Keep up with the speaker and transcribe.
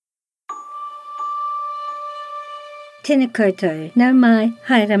Tēnā koutou, nau mai,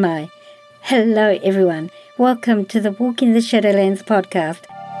 haere mai. Hello everyone, welcome to the Walking the Shadowlands podcast.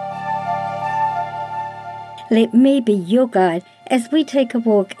 Let me be your guide as we take a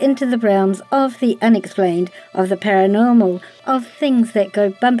walk into the realms of the unexplained, of the paranormal, of things that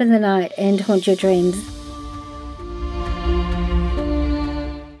go bump in the night and haunt your dreams.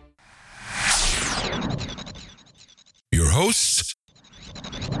 Your hosts?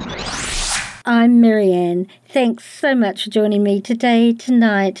 I'm Marianne. Thanks so much for joining me today,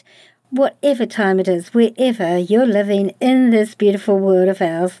 tonight, whatever time it is, wherever you're living in this beautiful world of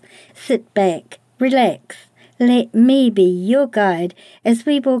ours. Sit back, relax. Let me be your guide as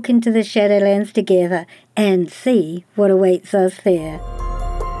we walk into the Shadowlands together and see what awaits us there.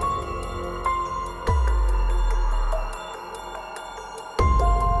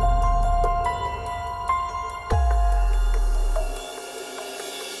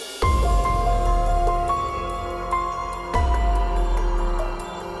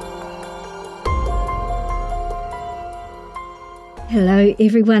 Hello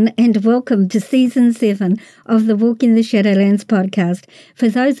everyone and welcome to Season 7 of the Walking the Shadowlands podcast. For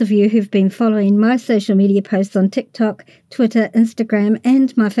those of you who've been following my social media posts on TikTok, Twitter, Instagram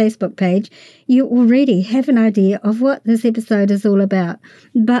and my Facebook page, you already have an idea of what this episode is all about.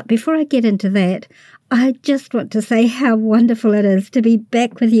 But before I get into that, I just want to say how wonderful it is to be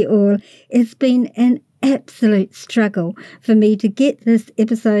back with you all. It's been an absolute struggle for me to get this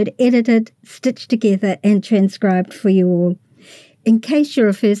episode edited, stitched together and transcribed for you all. In case you're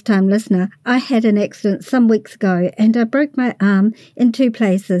a first-time listener, I had an accident some weeks ago and I broke my arm in two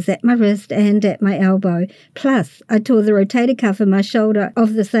places, at my wrist and at my elbow. Plus, I tore the rotator cuff in my shoulder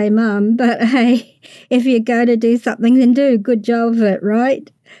of the same arm. But hey, if you're going to do something, then do a good job of it,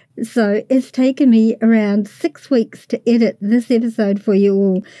 right? So it's taken me around 6 weeks to edit this episode for you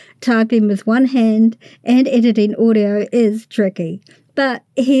all. Typing with one hand and editing audio is tricky. But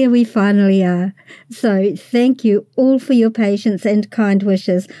here we finally are. So thank you all for your patience and kind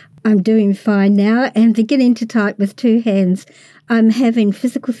wishes. I'm doing fine now and beginning to type with two hands. I'm having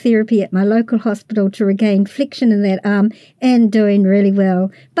physical therapy at my local hospital to regain flexion in that arm and doing really well.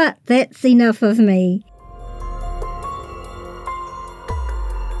 But that's enough of me.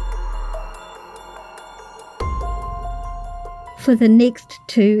 For the next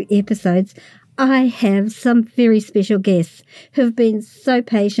 2 episodes, I have some very special guests who have been so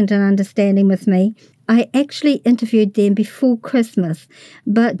patient and understanding with me. I actually interviewed them before Christmas,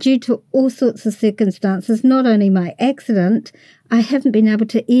 but due to all sorts of circumstances, not only my accident, I haven't been able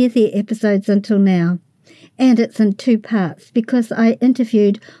to air their episodes until now. And it's in 2 parts because I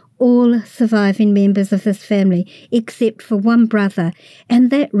interviewed all surviving members of this family except for one brother,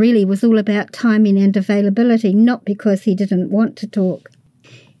 and that really was all about timing and availability, not because he didn't want to talk.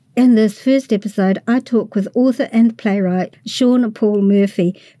 In this first episode, I talk with author and playwright Sean Paul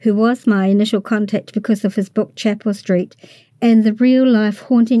Murphy, who was my initial contact because of his book Chapel Street, and the real-life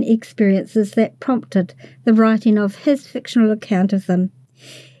haunting experiences that prompted the writing of his fictional account of them.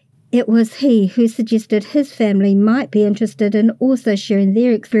 It was he who suggested his family might be interested in also sharing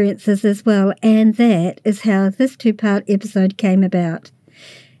their experiences as well, and that is how this 2-part episode came about.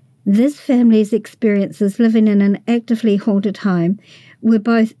 This family's experiences living in an actively haunted home were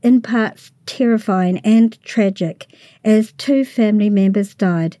both in parts terrifying and tragic, as 2 family members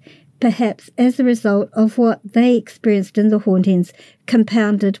died, perhaps as a result of what they experienced in the hauntings,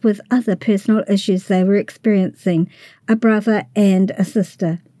 compounded with other personal issues they were experiencing, a brother and a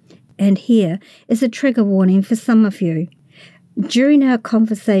sister. And here is a trigger warning for some of you. During our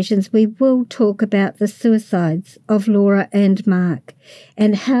conversations, we will talk about the suicides of Laura and Mark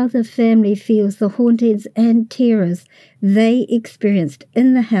and how the family feels the hauntings and terrors they experienced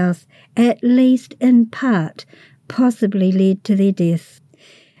in the house, at least in part, possibly led to their deaths.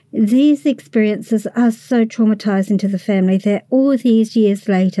 These experiences are so traumatizing to the family that all these years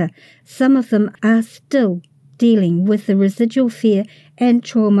later, some of them are still dealing with the residual fear and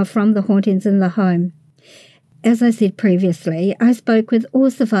trauma from the hauntings in the home. As I said previously, I spoke with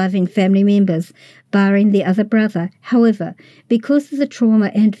all surviving family members, barring the other brother. However, because of the trauma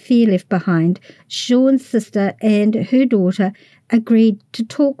and fear left behind, Sean's sister and her daughter agreed to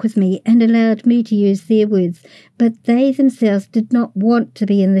talk with me and allowed me to use their words, but they themselves did not want to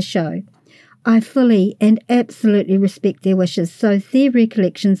be in the show. I fully and absolutely respect their wishes, so their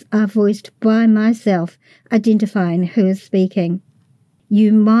recollections are voiced by myself, identifying who is speaking.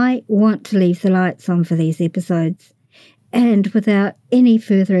 You might want to leave the lights on for these episodes. And without any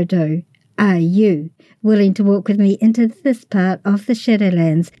further ado, are you willing to walk with me into this part of the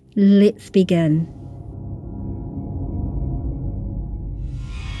Shadowlands? Let's begin.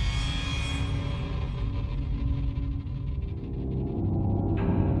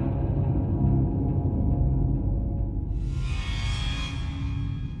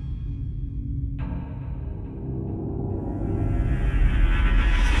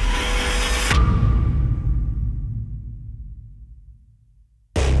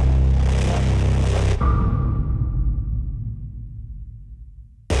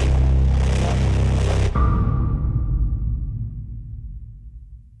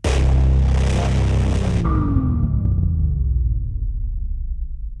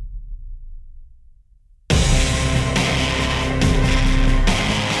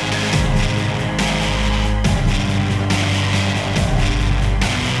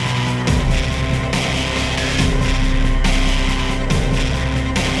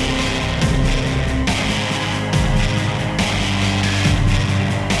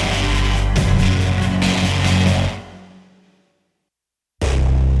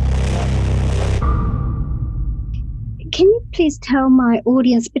 please tell my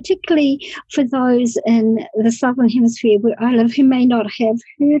audience, particularly for those in the Southern Hemisphere where I live who may not have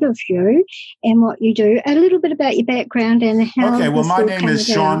heard of you and what you do, a little bit about your background and how. Okay, well, my name is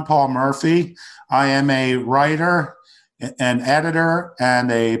Sean Paul Murphy. I am a writer, an editor,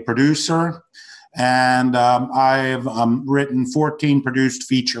 and a producer. And I've written 14 produced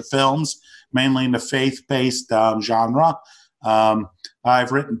feature films, mainly in the faith-based genre.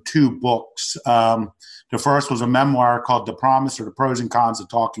 I've written 2 books. The first was a memoir called The Promise, or The Pros and Cons of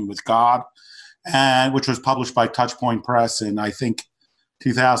Talking with God, and which was published by Touchpoint Press in, I think,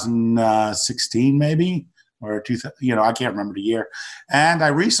 2016 maybe, or I can't remember the year. And I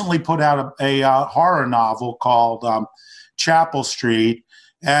recently put out a horror novel called Chapel Street,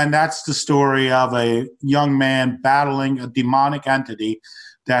 and that's the story of a young man battling a demonic entity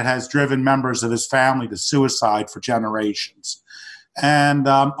that has driven members of his family to suicide for generations. And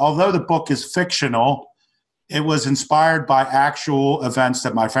although the book is fictional, it was inspired by actual events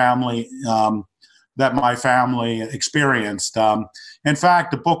that my family experienced. In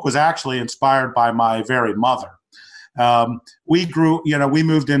fact, the book was actually inspired by my very mother. We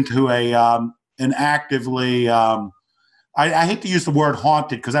moved into an actively, I hate to use the word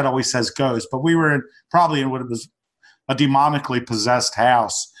haunted because that always says ghost, but we were probably in what it was a demonically possessed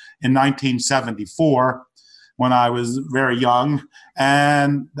house in 1974 when I was very young.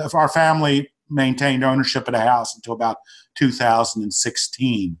 And our family maintained ownership of the house until about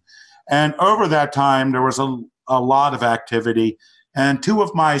 2016. And over that time, there was a lot of activity. And 2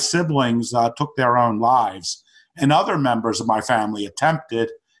 of my siblings took their own lives. And other members of my family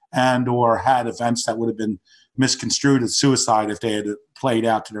attempted and or had events that would have been misconstrued as suicide if they had played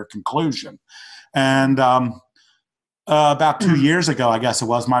out to their conclusion. And about 2 years ago, I guess it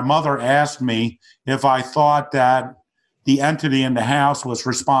was, my mother asked me if I thought that the entity in the house was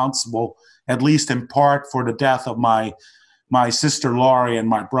responsible, at least in part, for the death of my sister Laurie and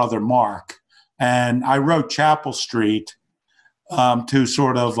my brother Mark. And I wrote Chapel Street to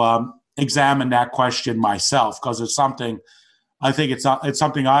sort of examine that question myself, because it's something I think it's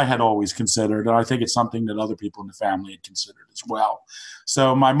something I had always considered, and I think it's something that other people in the family had considered as well.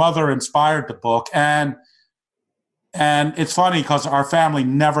 So my mother inspired the book, and it's funny because our family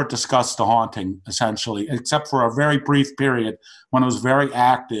never discussed the haunting, essentially, except for a very brief period when it was very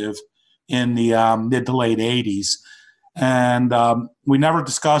active in the mid to late 80s. And we never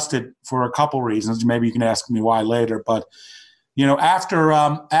discussed it for a couple reasons. Maybe you can ask me why later. But, after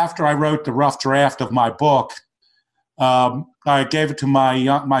I wrote the rough draft of my book, I gave it to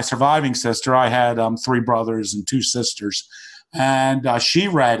my surviving sister. I had 3 brothers and 2 sisters. And she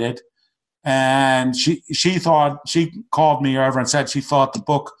read it. And she called me over and said she thought the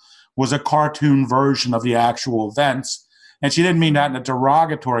book was a cartoon version of the actual events. And she didn't mean that in a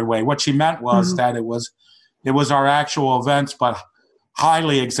derogatory way. What she meant was that it was our actual events, but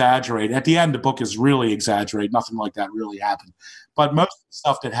highly exaggerated. At the end, the book is really exaggerated. Nothing like that really happened. But most of the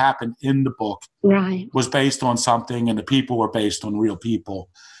stuff that happened in the book was based on something, and the people were based on real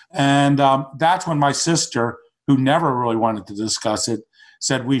people. And that's when my sister, who never really wanted to discuss it,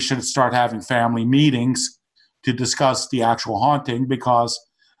 said we should start having family meetings to discuss the actual haunting because,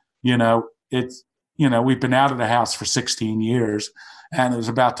 we've been out of the house for 16 years, and it was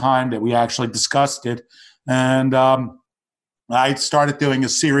about time that we actually discussed it. And I started doing a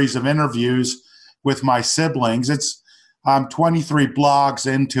series of interviews with my siblings. I'm 23 blogs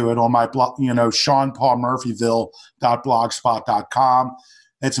into it on my blog, SeanPaulMurphyville.blogspot.com.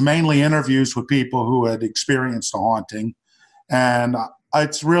 It's mainly interviews with people who had experienced a haunting. And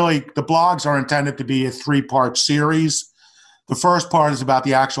it's really, the blogs are intended to be a 3-part series. The first part is about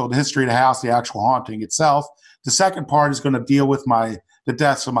the history of the house, the actual haunting itself. The second part is going to deal with the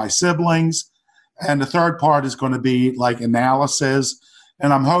deaths of my siblings. And the third part is going to be like analysis.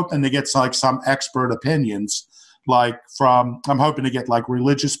 And I'm hoping to get like some expert opinions, I'm hoping to get like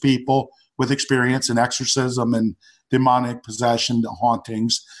religious people with experience in exorcism and demonic possession,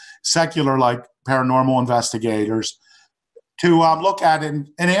 hauntings, secular like paranormal investigators, to look at it and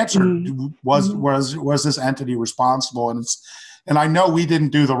answer, was this entity responsible? And I know we didn't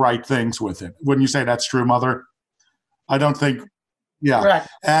do the right things with it. Wouldn't you say that's true, Mother? I don't think, yeah. Correct.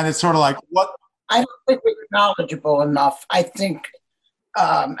 And it's sort of like, what? I don't think we were knowledgeable enough. I think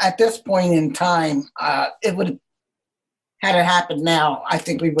at this point in time, it would have, had it happened now, I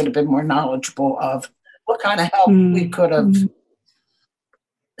think we would have been more knowledgeable of what kind of help we could have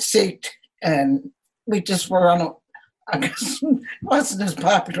sought. And we just were I guess, wasn't as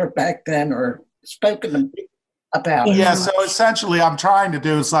popular back then or spoken about. Yeah, so essentially I'm trying to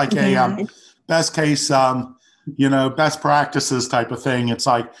do is like a best case, best practices type of thing. It's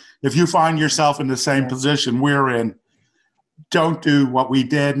like, if you find yourself in the same position we're in, don't do what we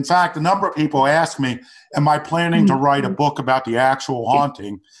did. In fact, a number of people ask me, am I planning to write a book about the actual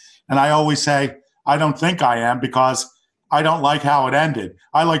haunting? And I always say, I don't think I am, because I don't like how it ended.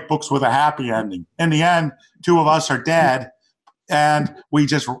 I like books with a happy ending. In the end, two of us are dead, and we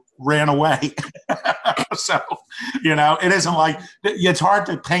just ran away. So, it isn't like, it's hard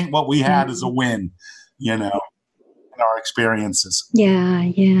to paint what we had as a win, in our experiences.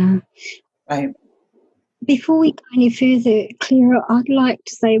 Yeah. Right. Before we go any further, Clara, I'd like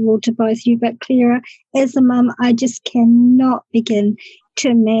to say, well, to both you, but Clara, as a mum, I just cannot begin to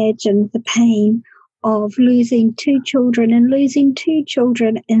imagine the pain of losing two children in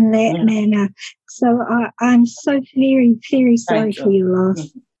that manner. So I'm so very, very sorry for your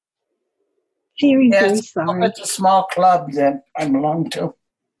loss. Very, very sorry. It's a small club that I belong to.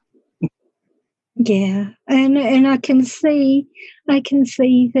 Yeah, and I can see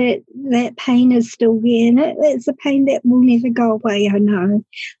that pain is still there, and it's a pain that will never go away. I know.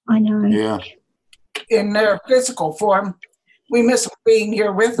 Yeah. In their physical form, we miss being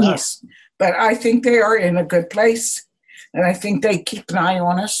here with us, but I think they are in a good place, and I think they keep an eye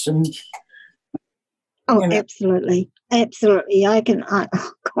on us. And absolutely. I should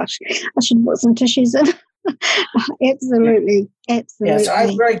put some tissues in. Absolutely. Yes,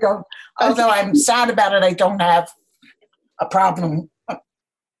 I really don't. Although I'm sad about it, I don't have a problem.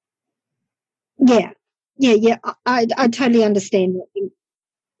 Yeah. I totally understand.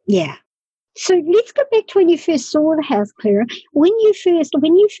 Yeah. So let's go back to when you first saw the house, Clara. When you first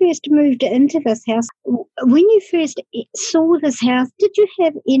moved into this house, when you first saw this house, did you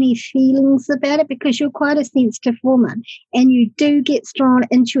have any feelings about it? Because you're quite a sensitive woman, and you do get strong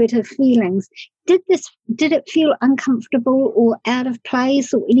intuitive feelings. Did it feel uncomfortable or out of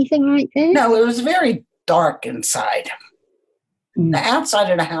place or anything like that? No, it was very dark inside. The outside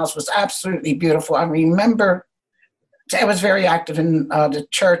of the house was absolutely beautiful. I remember I was very active in the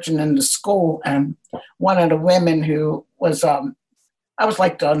church and in the school, and one of the women who was, I was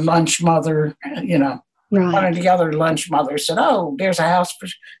like the lunch mother, Right. One of the other lunch mothers said, "Oh, there's a house."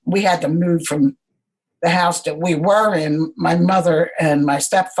 We had to move from the house that we were in. My mother and my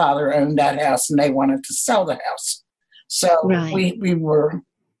stepfather owned that house, and they wanted to sell the house. So we were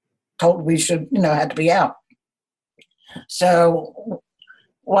told we should, had to be out. So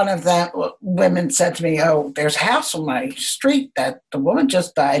one of the women said to me, "Oh, there's a house on my street that the woman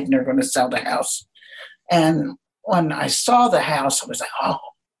just died, and they're going to sell the house." And when I saw the house, I was like, "Oh,"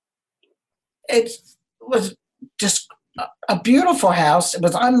 it was just a beautiful house. It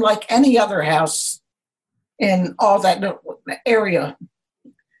was unlike any other house in all that area.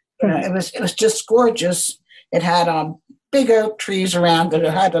 It was just gorgeous. It had big oak trees around it.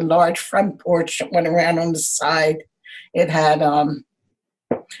 It had a large front porch that went around on the side. It had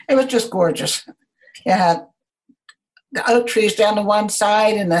it was just gorgeous. It had the oak trees down to one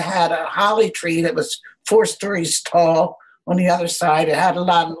side, and it had a holly tree that was 4 stories tall on the other side. It had a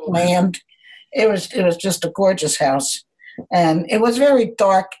lot of land. It was just a gorgeous house, and it was very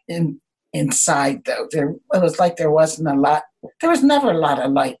dark inside, though. It was like there wasn't a lot. There was never a lot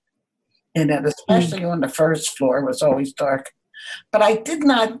of light in it, especially on the first floor. It was always dark. But I did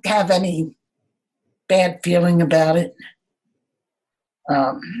not have any bad feeling about it.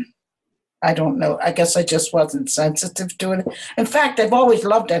 I don't know. I guess I just wasn't sensitive to it. In fact, I've always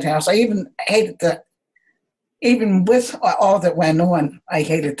loved that house. I even hated even with all that went on, I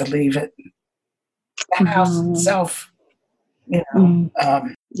hated to leave it. The house itself,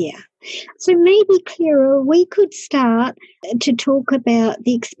 Yeah. So maybe, Clara, we could start to talk about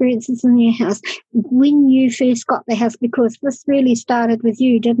the experiences in your house when you first got the house, because this really started with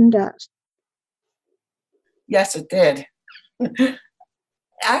you, didn't it? Yes, it did.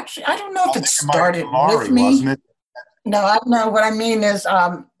 Actually, I don't know if it started with me. Wasn't it? No, I know. What I mean is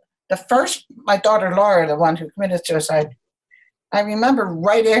my daughter Laura, the one who committed suicide, I remember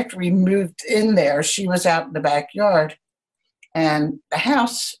right after we moved in there, she was out in the backyard, and the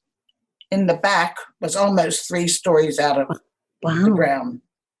house in the back was almost 3 stories out of the ground.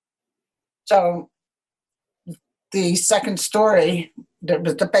 So the second story,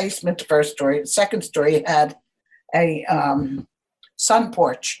 the basement, the first story, the second story had a sun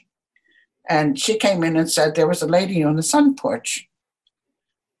porch. And she came in and said there was a lady on the sun porch.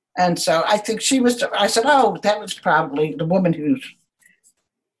 And so I think I said, "Oh, that was probably the woman who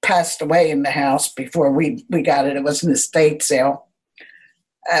passed away in the house before we got it. It was an estate sale.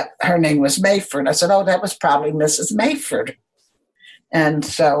 Her name was Mayford." I said, "Oh, that was probably Mrs. Mayford." And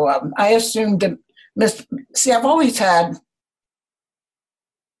so I assumed that I've always had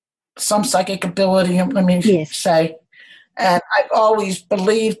some psychic ability, let me say. And I've always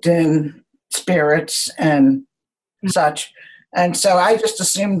believed in spirits and such. And so I just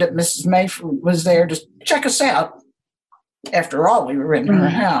assumed that Mrs. Mayford was there to check us out. After all, we were in her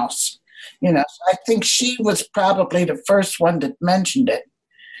house. So I think she was probably the first one that mentioned it.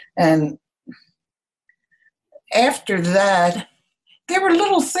 And after that, there were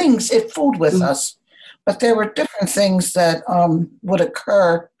little things. It fooled with us, but there were different things that would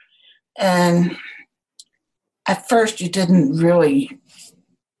occur. And at first, you didn't really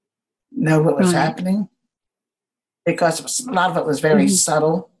know what was happening because a lot of it was very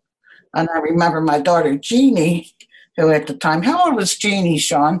subtle. And I remember my daughter, Jeannie, who at the time, how old was Jeannie,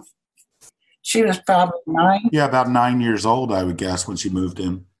 Sean? She was probably 9. Yeah, about 9 years old, I would guess, when she moved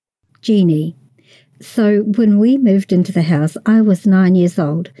in. Jeannie. So when we moved into the house, I was 9 years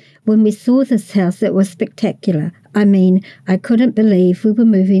old. When we saw this house, it was spectacular. I mean, I couldn't believe we were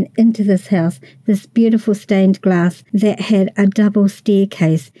moving into this house, this beautiful stained glass that had a double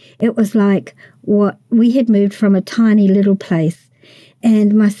staircase. It was like what we had moved from a tiny little place.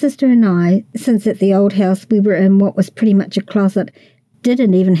 And my sister and I, since at the old house we were in what was pretty much a closet,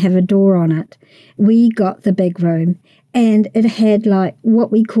 didn't even have a door on it. We got the big room, and it had like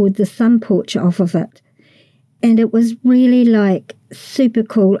what we called the sun porch off of it. And it was really like super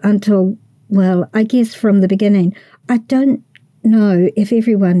cool until, well, I guess from the beginning. I don't know if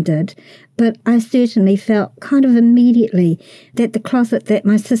everyone did, but I certainly felt kind of immediately that the closet that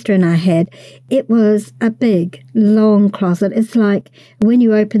my sister and I had, it was a big, long closet. It's like when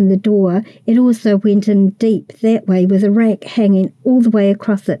you open the door, it also went in deep that way with a rack hanging all the way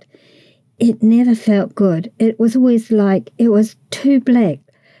across it. It never felt good. It was always like it was too black.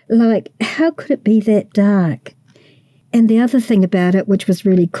 Like, how could it be that dark? And the other thing about it, which was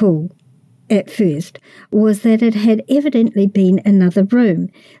really cool, at first, was that it had evidently been another room,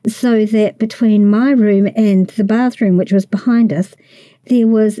 so that between my room and the bathroom, which was behind us, there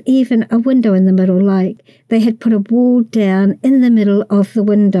was even a window in the middle, like they had put a wall down in the middle of the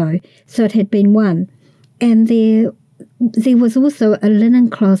window, so it had been one. And there was also a linen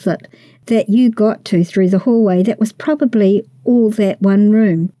closet that you got to through the hallway that was probably all that one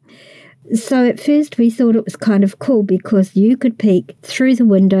room. So at first we thought it was kind of cool because you could peek through the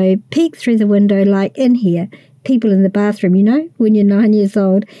window like in here, people in the bathroom, when you're 9 years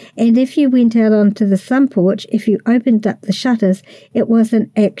old. And if you went out onto the sun porch, if you opened up the shutters, it was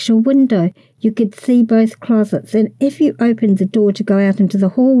an actual window. You could see both closets. And if you opened the door to go out into the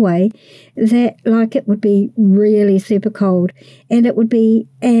hallway, it would be really super cold. And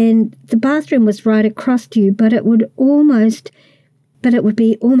the bathroom was right across to you, but it would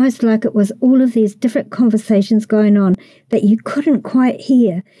be almost like it was all of these different conversations going on that you couldn't quite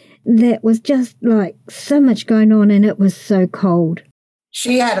hear. That was just like so much going on, and it was so cold.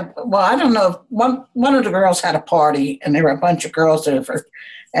 She had I don't know, one of the girls had a party, and there were a bunch of girls there.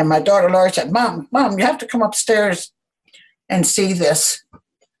 And my daughter Laura said, Mom, you have to come upstairs and see this.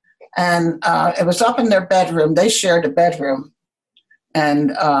 And it was up in their bedroom. They shared a bedroom.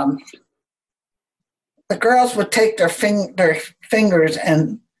 And the girls would take their fingers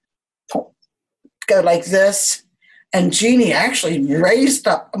and go like this. And Jeannie actually raised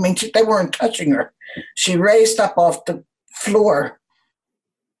up. I mean, they weren't touching her. She raised up off the floor.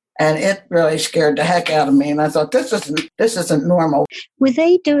 And it really scared the heck out of me. And I thought, this isn't normal. Were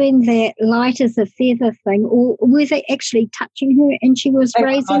they doing that light as a feather thing? Or were they actually touching her and she was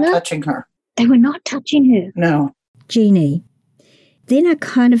raising up? They were not her? touching her. They were not touching her? No. Jeannie. Then I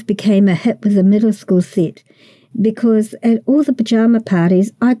kind of became a hit with the middle school set because at all the pajama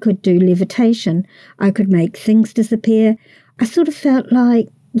parties, I could do levitation. I could make things disappear. I sort of felt like,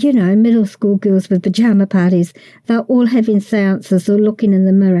 middle school girls with pajama parties, they're all having seances or looking in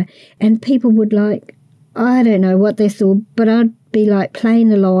the mirror, and people would I don't know what they saw, but I'd be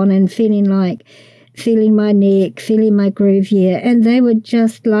playing along and feeling my neck, feeling my groove here, and they were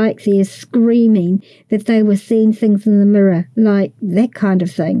just they're screaming that they were seeing things in the mirror, like that kind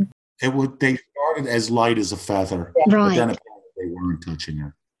of thing. They started as light as a feather, right? But then apparently they weren't touching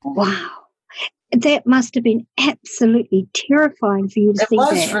her. Wow, that must have been absolutely terrifying for you to see. It was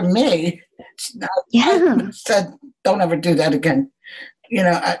that. For me. Yeah, I said, "Don't ever do that again."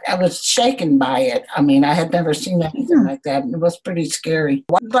 I was shaken by it. I mean, I had never seen anything like that, and it was pretty scary.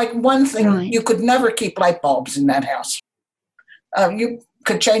 One thing, right. You could never keep light bulbs in that house. You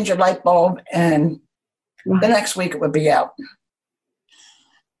could change a light bulb, and the next week it would be out.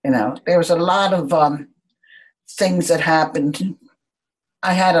 There was a lot of things that happened.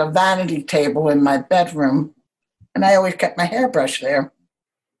 I had a vanity table in my bedroom, and I always kept my hairbrush there.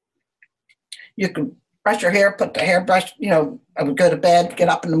 You could brush your hair, put the hairbrush, I would go to bed, get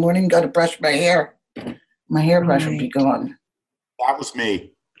up in the morning, go to brush my hair. My hairbrush would be gone. That was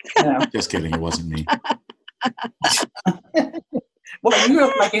me. Just kidding, it wasn't me. Well, you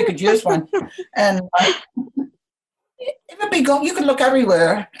look like you could use one. And it would be gone. You could look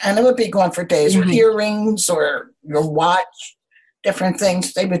everywhere, and it would be gone for days. Right. Earrings or your watch, different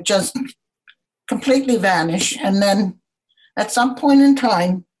things. They would just completely vanish. And then at some point in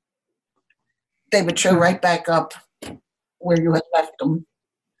time, they would show right back up where you had left them.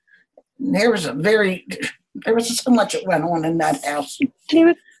 And there was so much that went on in that house.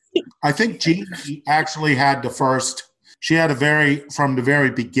 I think Jeannie actually had from the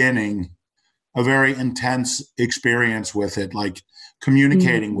very beginning, a very intense experience with it, like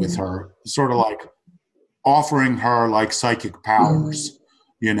communicating with her, sort of like offering her like psychic powers,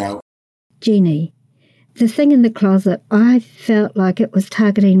 you know. Jeannie, the thing in the closet, I felt like it was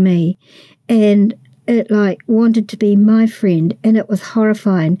targeting me, and it like wanted to be my friend, and it was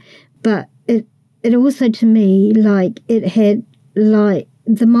horrifying. But it also, to me, like it had like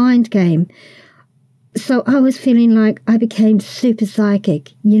the mind game. So I was feeling like I became super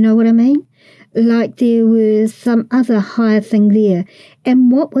psychic. You know what I mean? Like there was some other higher thing there.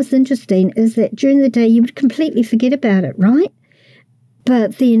 And what was interesting is that during the day you would completely forget about it, right?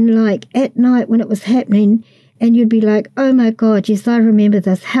 But then like at night when it was happening, and you'd be like, oh my God, yes, I remember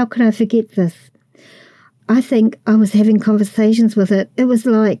this. How could I forget this? I think I was having conversations with it. It was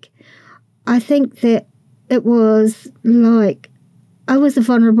like, I think that it was like, I was a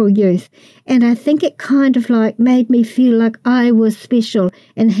vulnerable youth, and I think it kind of like made me feel like I was special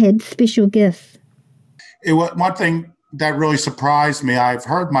and had special gifts. One thing that really surprised me, I've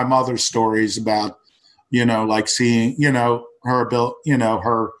heard my mother's stories about, you know, like seeing, you know, her ability, you know,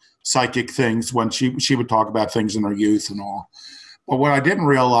 her psychic things when she would talk about things in her youth and all. But what I didn't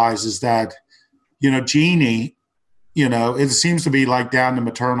realize is that, you know, Jeannie, you know, it seems to be like down the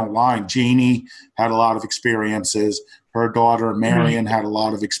maternal line. Jeannie had a lot of experiences. Her daughter, Marion, had a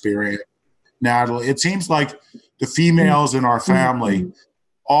lot of experience. Natalie, it seems like the females in our family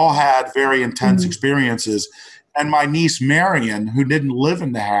all had very intense experiences. And my niece, Marion, who didn't live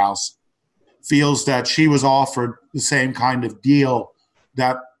in the house, feels that she was offered the same kind of deal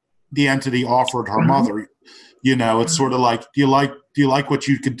that the entity offered her mother. You know, it's sort of like, do you like what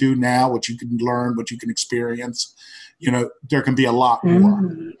you could do now, what you can learn, what you can experience? You know, there can be a lot more,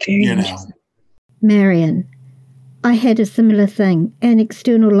 you know. Marion, I had a similar thing, an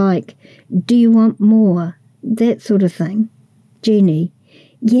external like, do you want more? That sort of thing. Jeannie,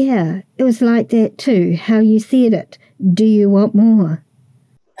 yeah, it was like that too, how you said it. Do you want more?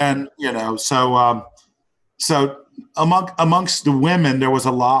 And, you know, so amongst the women, there was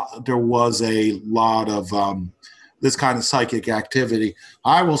a lot of this kind of psychic activity.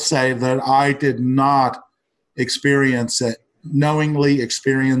 I will say that I did not knowingly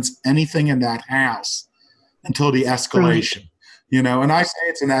experience anything in that house until the escalation, right. You know, and I say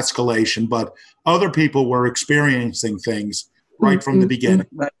it's an escalation, but other people were experiencing things right from the beginning.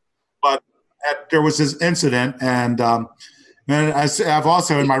 But there was this incident, and as I've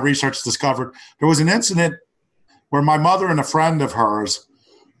also in my research discovered, there was an incident where my mother and a friend of hers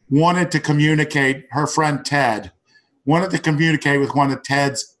wanted to communicate, her friend Ted, wanted to communicate with one of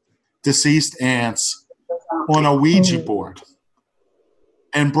Ted's deceased aunts on a Ouija board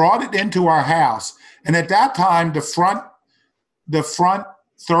and brought it into our house. And at that time, the front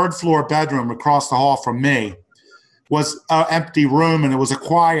third floor bedroom across the hall from me was an empty room, and it was a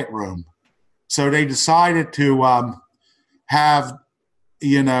quiet room. So they decided to have,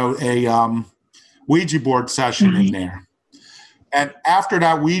 you know, a Ouija board session in there. And after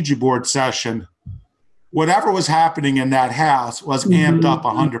that Ouija board session, whatever was happening in that house was amped up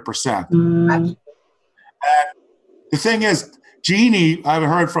 100%. And the thing is, Jeannie, I've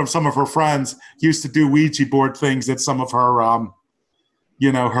heard from some of her friends, used to do Ouija board things at some of her,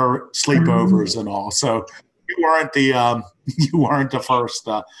 you know, her sleepovers and all. So you weren't the first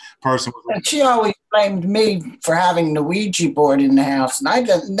person. And she always blamed me for having the Ouija board in the house, and I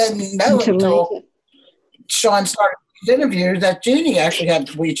didn't know until Sean started his interview that Jeannie actually had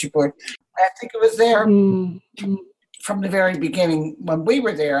the Ouija board. I think it was there from the very beginning when we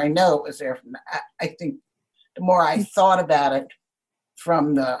were there. I know it was there. I think the more I thought about it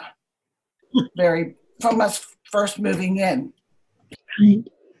from us first moving in. Right.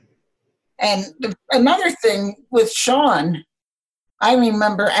 And another thing with Sean, I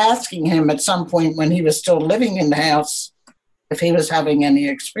remember asking him at some point when he was still living in the house if he was having any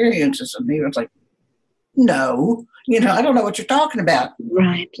experiences, and he was like, no, you know, I don't know what you're talking about.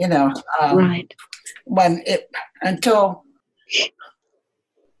 Right. You know, right. When until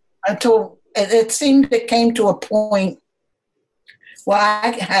it seemed it came to a point. Well,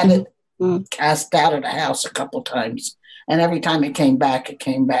 I had it cast out of the house a couple times, and every time it came back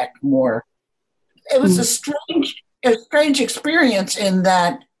more. It was a strange a strange experience in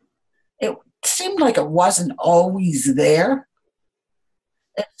that it seemed like it wasn't always there.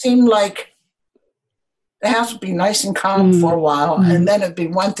 It seemed like the house would be nice and calm for a while, and then it'd be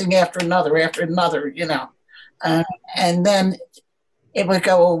one thing after another, and then it would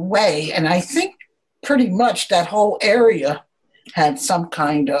go away. And I think pretty much that whole area had some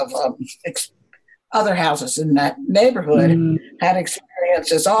kind of other houses in that neighborhood had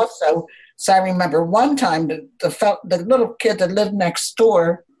experiences also. So I remember one time the little kid that lived next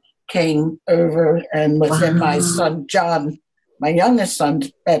door came over and was in my son John, my youngest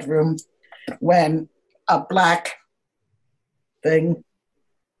son's bedroom, when a black thing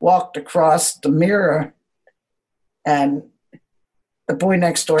walked across the mirror, and the boy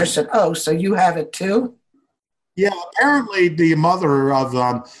next door said, "Oh, so you have it too?" Yeah, apparently the mother of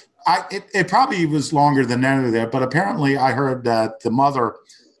it probably was longer than that there, but apparently I heard that the mother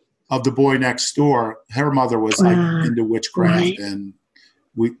of the boy next door, her mother was like into witchcraft and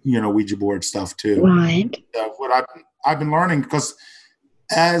Ouija board stuff too. Right. What I've been learning, because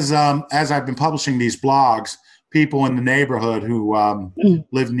as I've been publishing these blogs, people in the neighborhood who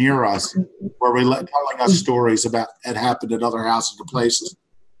live near us were telling us stories about it happened at other houses or places.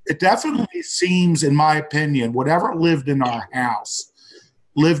 It definitely seems, in my opinion, whatever lived in our house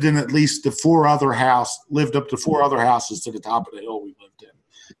lived in at least lived up to 4 other houses to the top of the hill we lived in.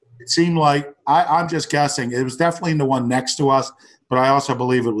 It seemed like, I'm just guessing, it was definitely in the one next to us, but I also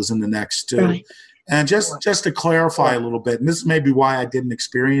believe it was in the next two. Right. And just to clarify a little bit, and this is maybe why I didn't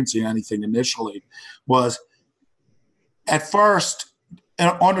experience anything initially, was at first,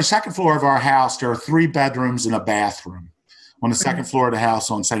 on the second floor of our house, there are 3 bedrooms and a bathroom on the second floor of the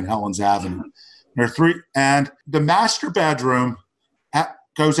house on St. Helens Avenue. There are 3, and the master bedroom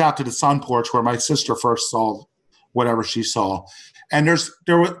goes out to the sun porch where my sister first saw whatever she saw. And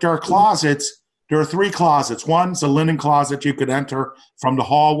there are closets. There are 3 closets. One's a linen closet you could enter from the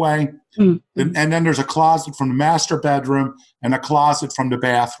hallway. And then there's a closet from the master bedroom and a closet from the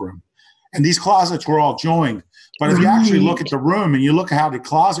bathroom. And these closets were all joined. But if you actually look at the room and you look at how the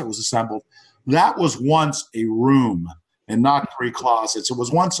closet was assembled, that was once a room and not 3 closets. It was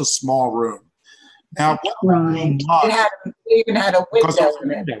once a small room. Now, it even had a window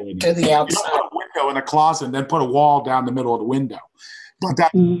in it to the outside. You don't put a window in a closet and then put a wall down the middle of the window. But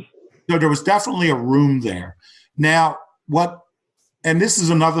so there was definitely a room there. Now, and this is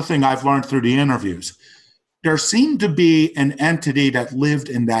another thing I've learned through the interviews, there seemed to be an entity that lived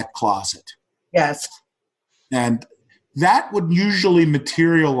in that closet. Yes. And that would usually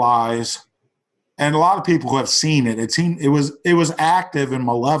materialize, and a lot of people who have seen it, it was active and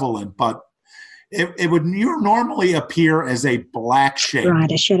malevolent, but it would normally appear as a black shape. Right,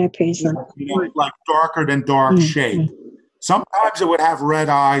 a shadow person. Like darker than dark shape. Sometimes it would have red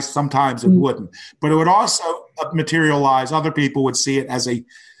eyes, sometimes it wouldn't. But it would also materialize. Other people would see it as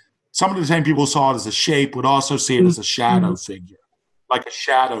some of the same people saw it as a shape, would also see it as a shadow figure, like a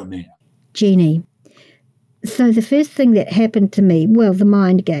shadow man. Jeannie, so the first thing that happened to me, well, the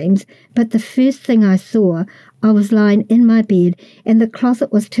mind games, but the first thing I saw, I was lying in my bed and the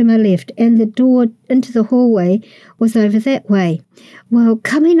closet was to my left and the door into the hallway was over that way. Well,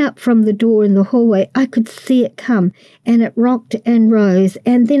 coming up from the door in the hallway, I could see it come and it rocked and rose,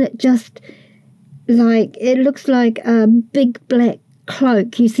 and then it just it looks like a big black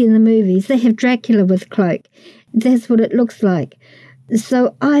cloak you see in the movies. They have Dracula with cloak. That's what it looks like.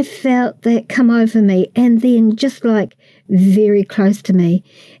 So I felt that come over me, and then just like very close to me,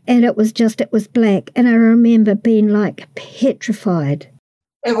 and it was black, and I remember being like petrified.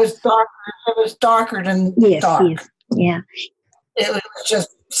 It was dark. It was darker than dark. Yes, yeah. It was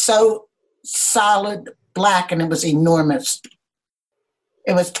just so solid black, and it was enormous.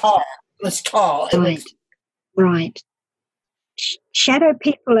 It was tall. Right. Shadow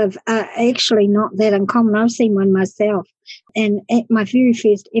people are actually not that uncommon. I've seen one myself. And my very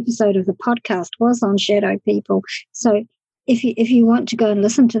first episode of the podcast was on shadow people. So if you want to go and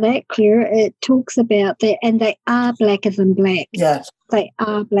listen to that, Claire, it talks about that, and they are blacker than black. Yes. They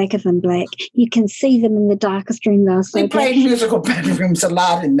are blacker than black. You can see them in the darkest room. We played musical bedrooms a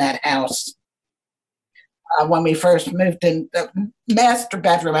lot in that house. When we first moved in, the master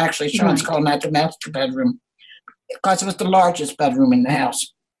bedroom, actually, Sean's calling that the master bedroom, because it was the largest bedroom in the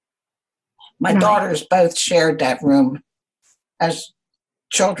house. My daughters both shared that room as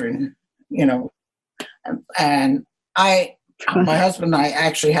children, and my husband and I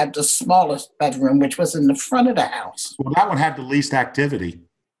actually had the smallest bedroom, which was in the front of the house. Well, that one had the least activity.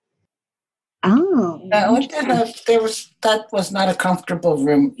 Oh. No, that was not a comfortable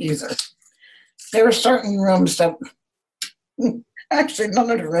room either. There were certain rooms that Actually, none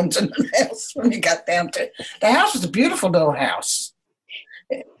of the rooms in the house when you got down to it. The house was a beautiful little house.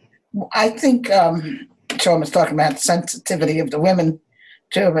 I think Sean was talking about the sensitivity of the women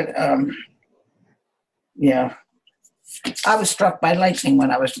too, but yeah. I was struck by lightning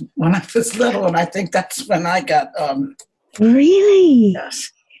when I was little, and I think that's when I got Really?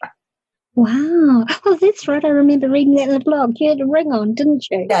 yes. Wow. Oh, that's right. I remember reading that in the blog. You had a ring on, didn't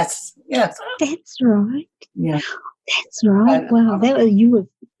you? Yes. That's right. Yeah. That's right. Wow. You were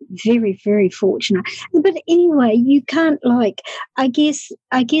very, very fortunate. But anyway, you can't I guess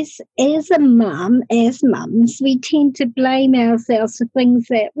as mums, we tend to blame ourselves for things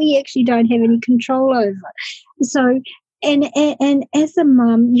that we actually don't have any control over. So and as a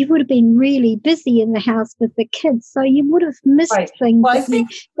mum, you would have been really busy in the house with the kids, so you would have missed things. Well,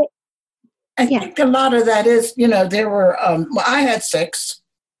 I think a lot of that is, there were, I had 6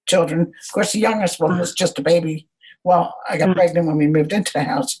 children. Of course, the youngest one was just a baby. Well, I got pregnant when we moved into the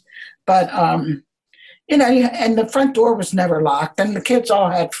house. But, and the front door was never locked, and the kids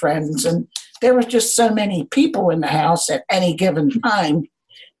all had friends. And there was just so many people in the house at any given time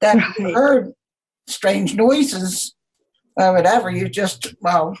that you heard strange noises or whatever. You just,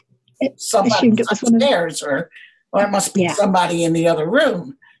 somebody's upstairs or it must be somebody in the other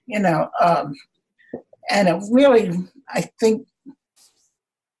room. And it really, I think,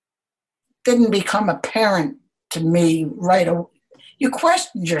 didn't become apparent to me right away. You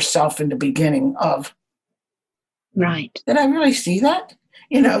questioned yourself in the beginning of, did I really see that?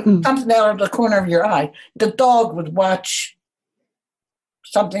 Something out of the corner of your eye. The dog would watch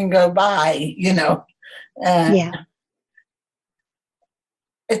something go by, and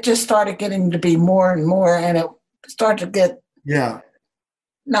it just started getting to be more and more, and it started to get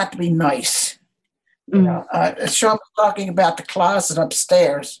not to be nice. Sean was talking about the closet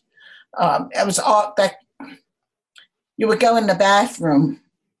upstairs. It was all that you would go in the bathroom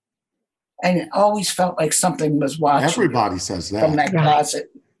and it always felt like something was watching. Everybody says that. From that closet.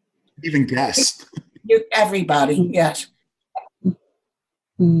 Even guests. Everybody, yes.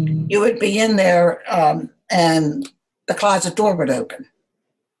 You would be in there and the closet door would open.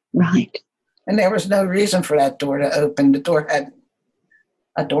 Right. And there was no reason for that door to open. The door had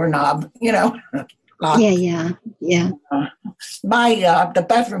a doorknob, locked. Yeah. The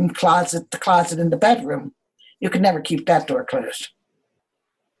bedroom closet, the closet in the bedroom, you could never keep that door closed.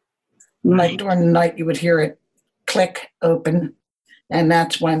 Like during the night, you would hear it click open, and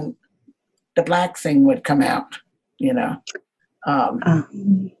that's when the black thing would come out,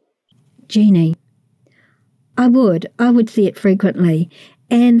 Jeannie, I would see it frequently.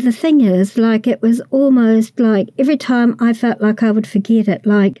 And the thing is, it was almost like every time I felt like I would forget it,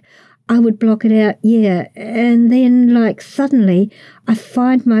 I would block it out, and then, suddenly I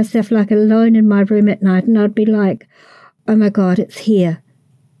find myself, alone in my room at night, and I'd be like, oh, my God, it's here.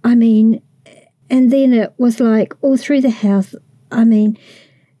 I mean, and then it was all through the house. I mean,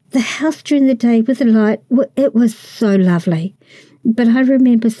 the house during the day with the light, it was so lovely. But I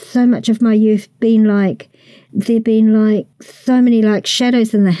remember so much of my youth being there being so many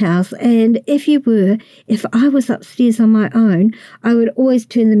shadows in the house, and if I was upstairs on my own, I would always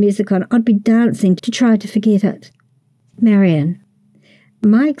turn the music on. I'd be dancing to try to forget it. Marion,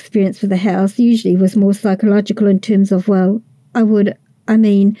 my experience with the house usually was more psychological in terms of, I would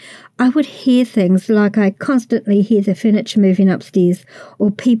hear things I constantly hear the furniture moving upstairs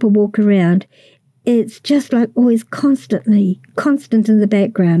or people walk around. It's just always constant in the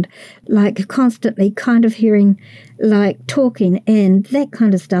background, constantly kind of hearing talking and that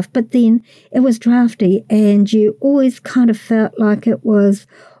kind of stuff. But then it was drafty, and you always kind of felt like it was,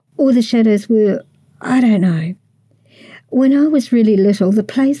 all the shadows were, I don't know. When I was really little, the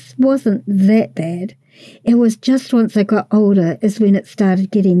place wasn't that bad. It was just once I got older is when it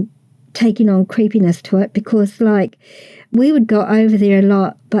started taking on creepiness to it, because we would go over there a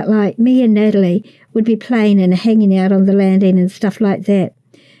lot, but me and Natalie would be playing and hanging out on the landing and stuff like that.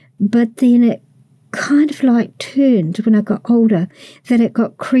 But then it kind of turned when I got older, that it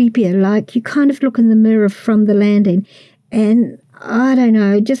got creepier. You kind of look in the mirror from the landing, and I don't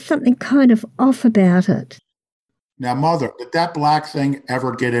know, just something kind of off about it. Now, Mother, did that black thing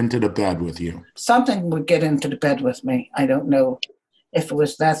ever get into the bed with you? Something would get into the bed with me. I don't know if it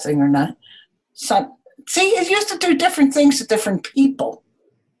was that thing or not. See, it used to do different things to different people.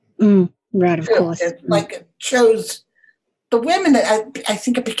 Right, of course. It shows the women that I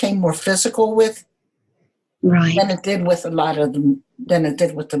think it became more physical with. Right. Than it did with a lot of them, than it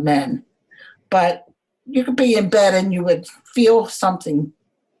did with the men. But you could be in bed and you would feel something.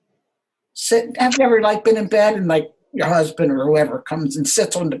 Have you ever been in bed and your husband or whoever comes and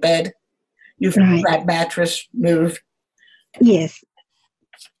sits on the bed? You feel that mattress move. Yes.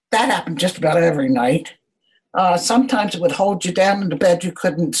 That happened just about every night. Sometimes it would hold you down in the bed. You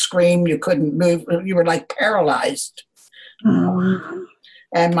couldn't scream. You couldn't move. You were like paralyzed. Oh.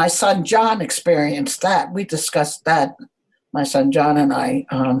 And my son John experienced that. We discussed that, my son John and I.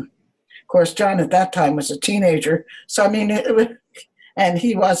 Of course, John at that time was a teenager. So, I mean, and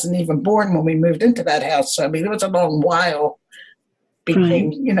he wasn't even born when we moved into that house. So, I mean, it was a long while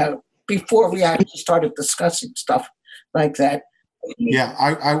between, before we actually started discussing stuff like that. Yeah,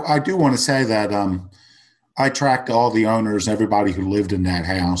 I do want to say that I tracked all the owners, everybody who lived in that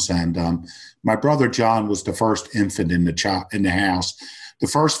house, and my brother John was the first infant in the house. The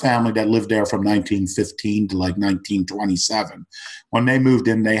first family that lived there from 1915 to like 1927. When they moved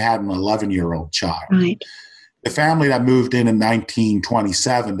in, they had an 11-year-old child. Right. The family that moved in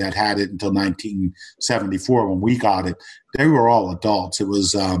 1927 that had it until 1974 when we got it, they were all adults. It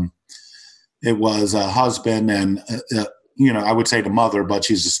was a husband and I would say the mother, but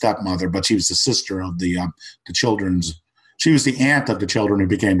she's a stepmother, but she was the sister of the children's. She was the aunt of the children who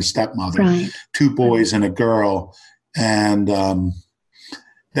became the stepmother. Right. 2 boys and a girl, and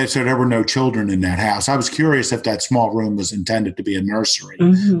they said there were no children in that house. I was curious if that small room was intended to be a nursery.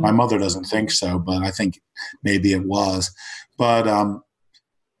 Mm-hmm. My mother doesn't think so, but I think maybe it was. But but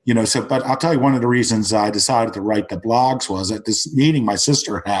I'll tell you, one of the reasons I decided to write the blogs was at this meeting my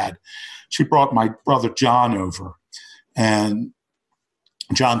sister had. She brought my brother John over. And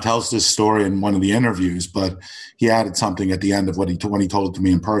John tells this story in one of the interviews, but he added something at the end of when he told it to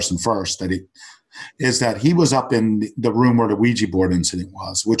me in person first, that he was up in the room where the Ouija board incident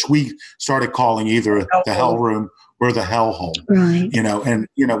was, which we started calling either the hell room or the hell hole. Right. And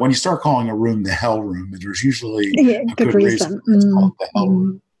when you start calling a room the hell room, there's usually a good reason Mm-hmm. it's called the hell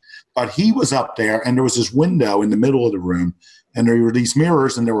room. But he was up there, and there was this window in the middle of the room, and there were these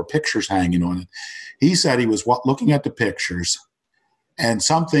mirrors, and there were pictures hanging on it. He said he was looking at the pictures, and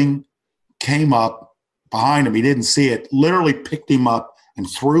something came up behind him. He didn't see it, literally picked him up and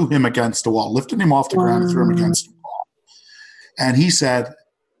threw him against the wall, lifted him off the ground and threw him against the wall. And he said,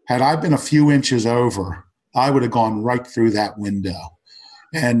 had I been a few inches over, I would have gone right through that window.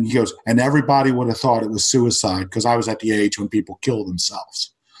 And he goes, and everybody would have thought it was suicide because I was at the age when people kill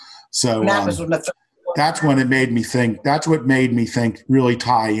themselves. So that was when that's when it made me think. That's what made me think really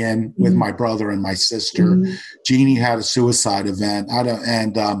tie in with my brother and my sister. Mm-hmm. Jeannie had a suicide event. Maybe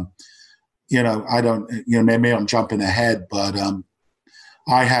I'm jumping ahead, but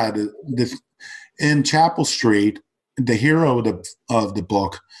I had in Chapel Street, the hero of the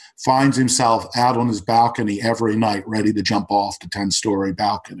book finds himself out on his balcony every night, ready to jump off the 10-story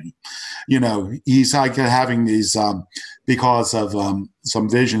balcony. He's like having these, because of some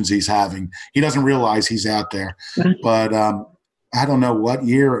visions he's having. He doesn't realize he's out there. Right. But I don't know what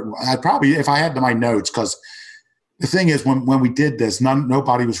year. I'd probably, if I had my notes, because the thing is, when we did this,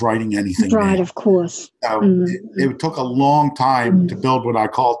 nobody was writing anything Right, down. of course. So it took a long time to build what I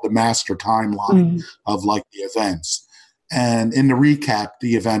called the master timeline of like the events. And in the recap,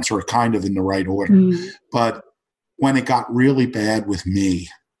 the events are kind of in the right order. But when it got really bad with me,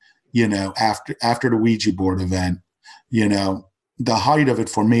 after the Ouija board event, the height of it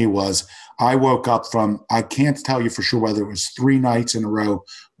for me was I woke up from, I can't tell you for sure whether it was 3 nights in a row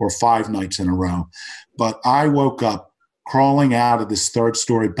or 5 nights in a row, but I woke up crawling out of this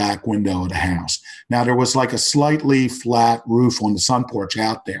 3rd-story back window of the house. Now, there was like a slightly flat roof on the sun porch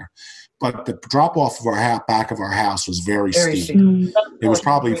out there, but the drop off of our back of our house was very steep. It was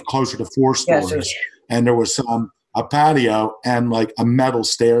probably closer to 4 stories. Yes. And there was a patio and like a metal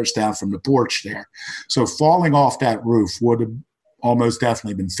stairs down from the porch there. So falling off that roof would have almost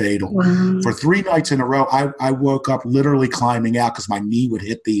definitely been fatal. Wow. For 3 nights in a row, I woke up literally climbing out because my knee would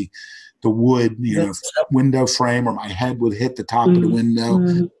hit the wood, window frame, or my head would hit the top of the window.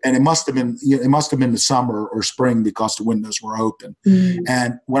 And it must have been the summer or spring because the windows were open.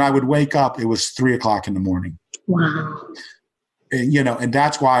 And when I would wake up, it was 3:00 in the morning. Wow. And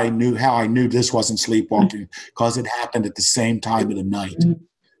that's why I knew this wasn't sleepwalking, because it happened at the same time of the night.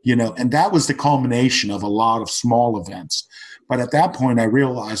 And that was the culmination of a lot of small events. But at that point, I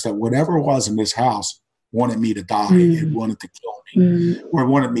realized that whatever it was in this house wanted me to die. It wanted to kill me, or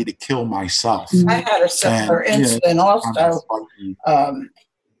wanted me to kill myself. I had a similar incident also.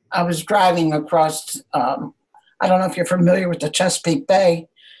 I was driving across, I don't know if you're familiar with the Chesapeake Bay.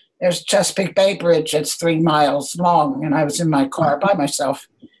 There's Chesapeake Bay Bridge that's 3 miles long, and I was in my car by myself,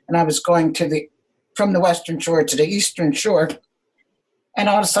 and I was going from the western shore to the eastern shore, and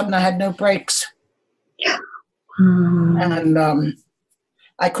all of a sudden I had no brakes. And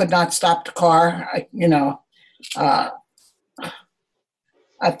I could not stop the car.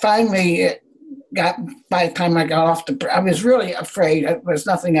 I finally by the time I got off I was really afraid. There was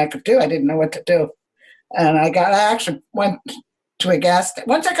nothing I could do. I didn't know what to do. And I actually went to a gas station.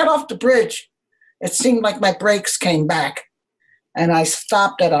 Once I got off the bridge, it seemed like my brakes came back. And I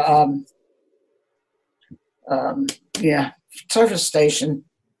stopped at a service station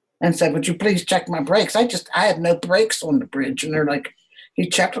and said, "Would you please check my brakes?" I had no brakes on the bridge. And they're like, he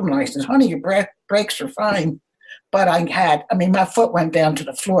checked them and I said, "Honey, your brakes are fine." But my foot went down to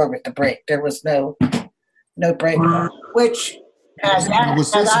the floor with the brake. There was no brake, which as I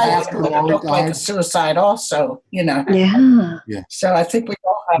looked like a suicide also, Yeah. So I think we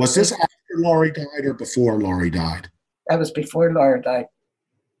all have. Was this after Laurie died or before Laurie died? That was before Laurie died.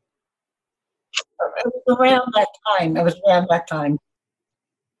 It was around that time.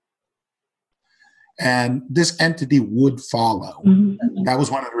 And this entity would follow. Mm-hmm. That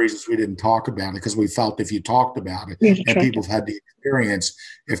was one of the reasons we didn't talk about it, because we felt if you talked about it and people have had the experience,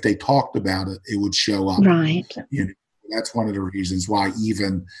 if they talked about it, it would show up. Right. That's one of the reasons why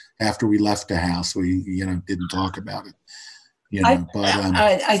even after we left the house, we didn't talk about it.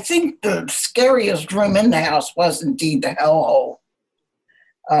 I think the scariest room in the house was indeed the hellhole.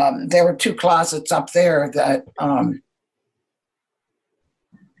 There were 2 closets up there that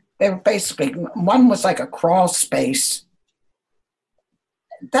they were basically, one was like a crawl space.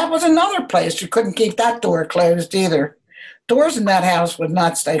 That was another place. You couldn't keep that door closed either. Doors in that house would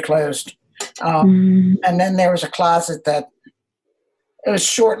not stay closed. And then there was a closet that it was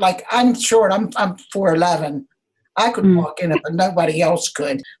short. Like I'm short. I'm 4'11". I could walk in it, but nobody else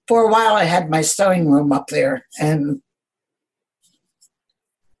could. For a while, I had my sewing room up there, and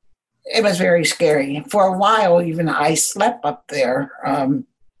it was very scary. For a while, even I slept up there.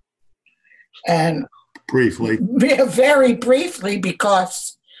 And briefly, very briefly,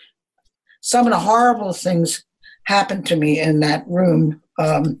 because some of the horrible things happened to me in that room.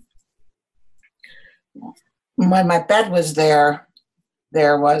 When my bed was there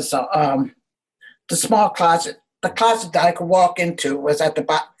was the small closet. The closet that I could walk into was at the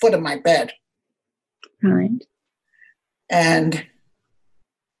foot of my bed. Right. And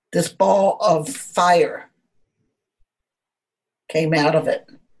this ball of fire came out of it.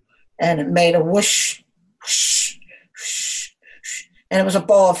 And it made a whoosh, whoosh, whoosh, whoosh. And it was a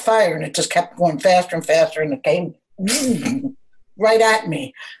ball of fire, and it just kept going faster and faster, and it came right at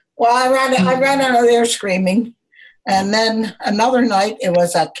me. Well, I ran out of there screaming. And then another night, it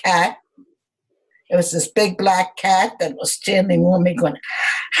was a cat. It was this big black cat that was standing on me going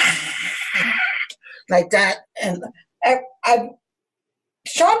like that. And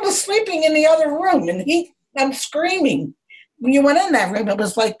Sean was sleeping in the other room, and I'm screaming. When you went in that room, it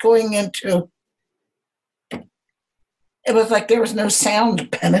was like it was like there was no sound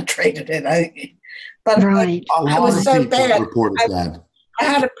penetrated it. But right. I was so bad. I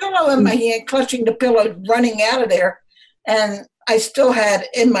had a pillow in my hand, clutching the pillow, running out of there. And I still had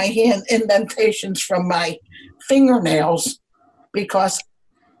in my hand indentations from my fingernails because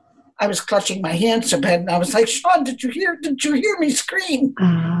I was clutching my hand so bad. And I was like, "Sean, did you hear me scream?"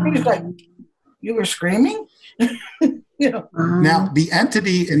 He was like, "You were screaming?" Now, the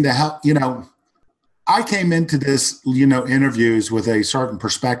entity in the house, I came into this, interviews with a certain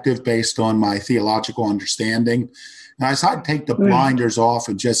perspective based on my theological understanding. And I decided to take the blinders off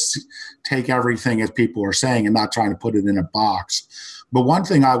and just take everything as people are saying and not trying to put it in a box. But one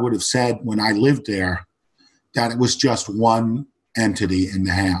thing I would have said when I lived there, that it was just one entity in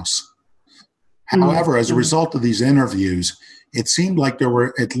the house. However, as a result of these interviews, it seemed like there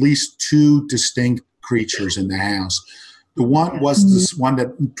were at least 2 distinct creatures in the house. The one was this one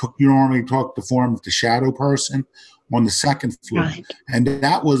that normally took the form of the shadow person on the second floor. Right. And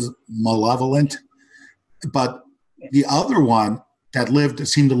that was malevolent. But the other one that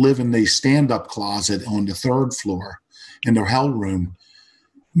seemed to live in the stand-up closet on the 3rd floor in their hell room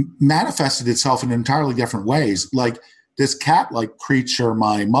manifested itself in entirely different ways. Like this cat-like creature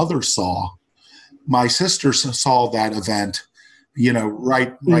my mother saw, my sister saw that event,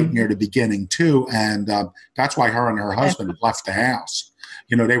 right near the beginning too. And that's why her and her husband left the house.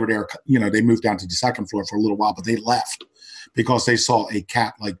 They were there, they moved down to the 2nd floor for a little while, but they left because they saw a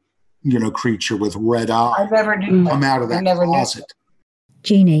cat-like, creature with red eyes come out of that closet.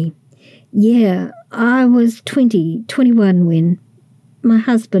 Jeannie, yeah, I was 21 when my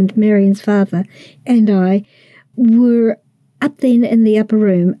husband, Marion's father, and I were up then in the upper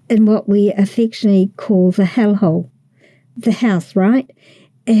room in what we affectionately call the hellhole, the house, right?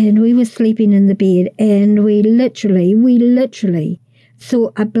 And we were sleeping in the bed, and we literally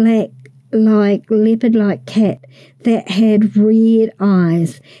saw a black, leopard-like cat that had red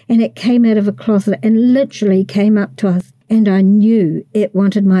eyes, and it came out of a closet and literally came up to us and I knew it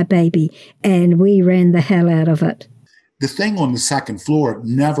wanted my baby, and we ran the hell out of it. The thing on the second floor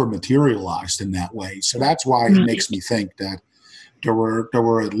never materialized in that way. So that's why it makes me think that there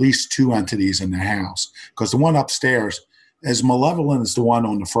were at least two entities in the house, because the one upstairs, as malevolent as the one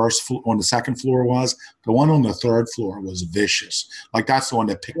on the second floor was, the one on the third floor was vicious. Like, that's the one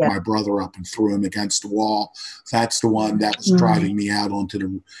that picked my brother up and threw him against the wall. That's the one that was driving me out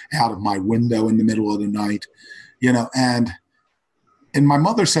out of my window in the middle of the night, and my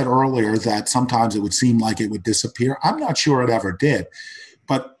mother said earlier that sometimes it would seem like it would disappear. I'm not sure it ever did,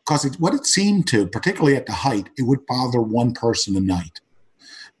 but because what it seemed to, particularly at the height, it would bother one person a night.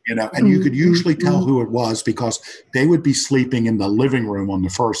 And you could usually tell who it was because they would be sleeping in the living room on the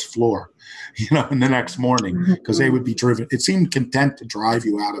first floor, in the next morning, because they would be driven. It seemed content to drive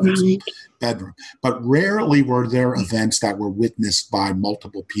you out of its bedroom. But rarely were there events that were witnessed by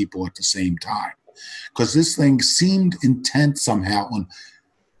multiple people at the same time, because this thing seemed intent somehow on,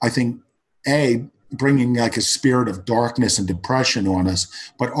 I think, bringing like a spirit of darkness and depression on us,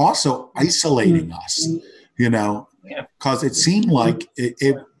 but also isolating us, because it seemed like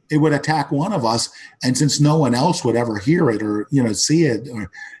it would attack one of us, and since no one else would ever hear it or see it, or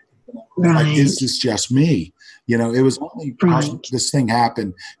like, is this just me? It was only because this thing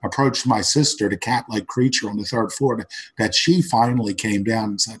happened, approached my sister, the cat-like creature on the third floor, that she finally came down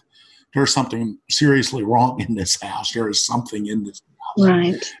and said, "There's something seriously wrong in this house. There is something in this house."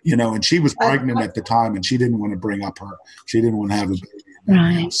 Right. And she was pregnant at the time, and she didn't want to bring up she didn't want to have a baby in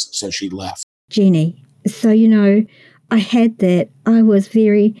the house, so she left. Jeannie, so I had that. I was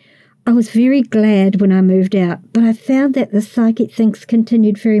very glad when I moved out, but I found that the psychic things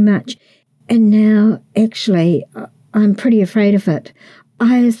continued very much. And now, actually, I'm pretty afraid of it.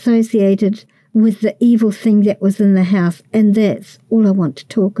 I associated with the evil thing that was in the house, and that's all I want to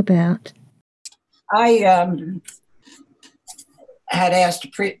talk about. I had asked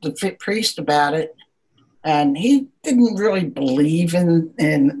the priest about it, and he didn't really believe in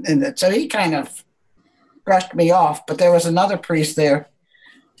it, so he kind of brushed me off. But there was another priest there,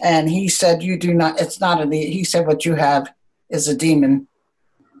 and he said, "You do not. It's not he said, "What you have is a demon."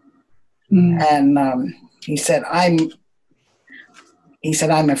 And he said, "I'm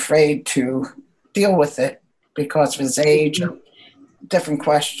afraid to deal with it because of his age, and different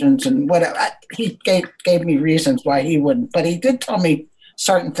questions, and whatever." He gave me reasons why he wouldn't, but he did tell me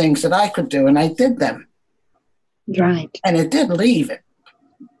certain things that I could do, and I did them. Right. And it did leave it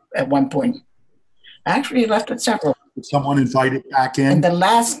at one point. Actually, he left it several. Did someone invite it back in? And the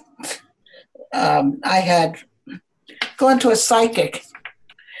last, I had gone to a psychic,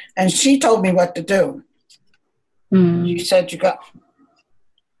 and she told me what to do. She said,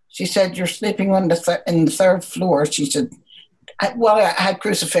 "You're sleeping on in the third floor." She said, I had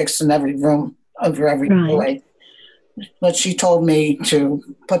crucifix in every room, over every doorway. But she told me to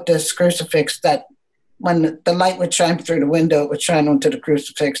put this crucifix that when the light would shine through the window, it would shine onto the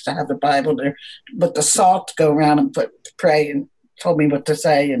crucifix, to have the Bible there. But the salt, go around and pray, and told me what to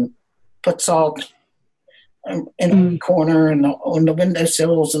say, and put salt in the corner and on the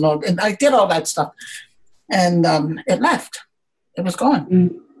windowsills and all. And I did all that stuff. And it left. It was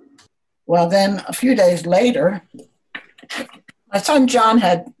gone. Well, then a few days later, my son John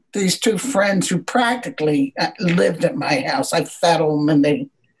had these two friends who practically lived at my house. I fed them, and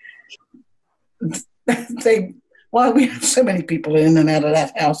we had so many people in and out of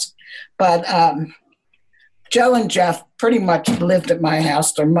that house. But Joe and Jeff pretty much lived at my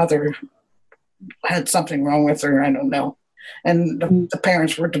house. Their mother had something wrong with her, I don't know. And the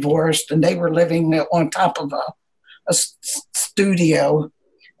parents were divorced, and they were living on top of a studio,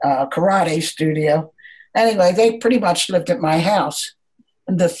 karate studio. Anyway, they pretty much lived at my house.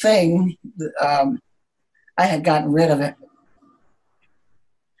 And the thing, I had gotten rid of it.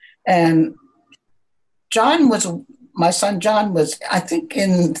 And my son John was, I think,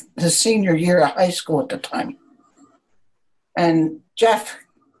 in his senior year of high school at the time. And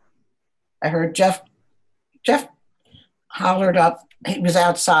I heard Jeff hollered up. He was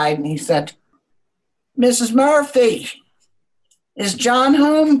outside, and he said, "Mrs. Murphy, is John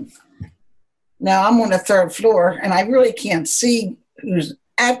home?" Now, I'm on the third floor, and I really can't see who's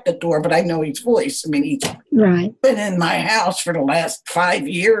at the door, but I know his voice. I mean, he's been in my house for the last 5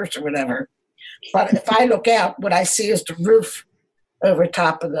 years or whatever. But if I look out, what I see is the roof over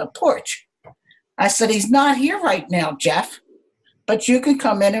top of the porch. I said, "He's not here right now, Jeff, but you can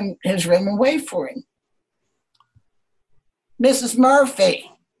come in his room and wait for him." "Mrs.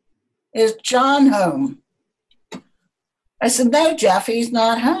 Murphy, is John home?" I said, "No, Jeff, he's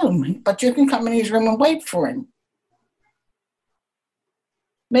not home, but you can come in his room and wait for him."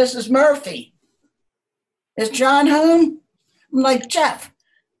 "Mrs. Murphy, is John home?" I'm like, Jeff,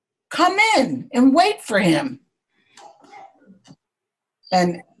 come in and wait for him.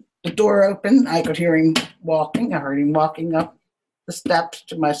 And the door opened. I could hear him walking. I heard him walking up the steps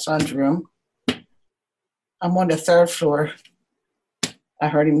to my son's room. I'm on the third floor. I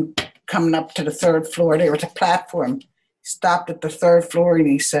heard him coming up to the third floor. There was a platform. He stopped at the third floor and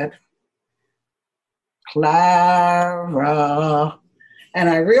he said, Clara. And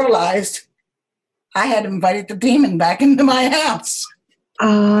I realized I had invited the demon back into my house.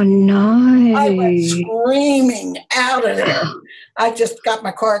 Oh, no. I went screaming out of there. I just got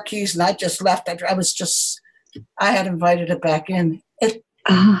my car keys and I just left. I had invited it back in. It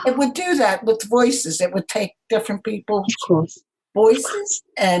would do that with voices. It would take different people's voices,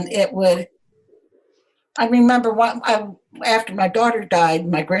 and it would. I remember after my daughter died,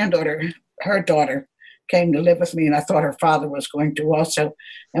 my granddaughter, her daughter, came to live with me, and I thought her father was going to also,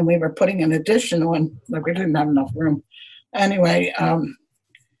 and we were putting an addition on. Like we didn't have enough room. Anyway,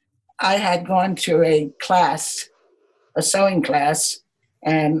 I had gone to a class, a sewing class,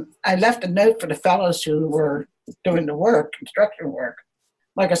 and I left a note for the fellows who were doing the work, construction work.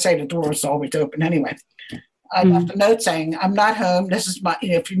 Like I say, the door was always open anyway. I left a note saying, I'm not home. This is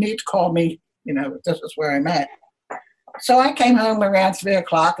if you need to call me, this is where I'm at. So I came home around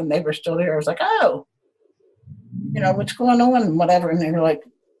 3:00 and they were still there. I was like, oh, what's going on and whatever. And they were like,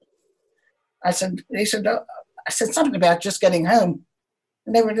 I said something about just getting home.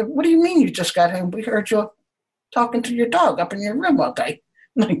 And they were like, what do you mean you just got home? We heard you talking to your dog up in your room all day.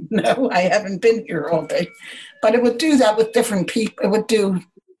 I'm like, no, I haven't been here all day. But it would do that with different people. It would do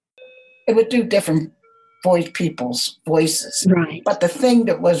different people's voices. Right. But the thing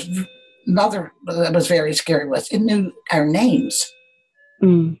that was very scary was it knew our names.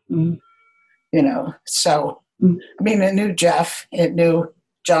 Mm-hmm. So, I mean, it knew Jeff, it knew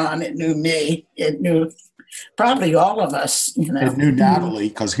John, it knew me, it knew probably all of us. It knew Natalie,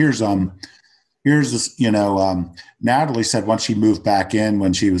 because here's this, Natalie said once she moved back in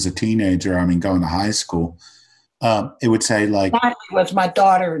when she was a teenager, going to high school, it would say like... Natalie was my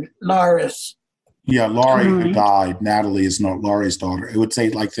daughter, Laura's. Yeah, Laurie who died. Natalie is not Laurie's daughter. It would say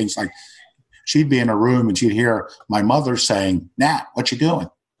like things like, she'd be in a room and she'd hear my mother saying, Nat, what you doing?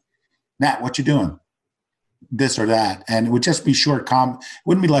 Nat, what you doing? This or that. And it would just be short, it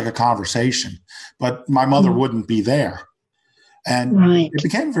wouldn't be like a conversation, but my mother wouldn't be there. And it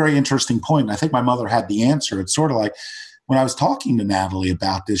became a very interesting point. And I think my mother had the answer. It's sort of like when I was talking to Natalie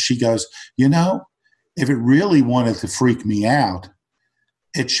about this, she goes, if it really wanted to freak me out,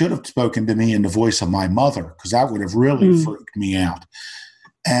 it should have spoken to me in the voice of my mother, because that would have really freaked me out.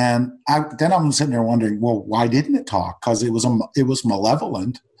 And then I'm sitting there wondering, well, why didn't it talk? Because it was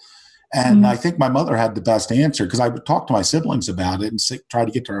malevolent. And I think my mother had the best answer, because I would talk to my siblings about it and try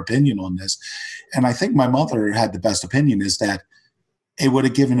to get their opinion on this. And I think my mother had the best opinion is that it would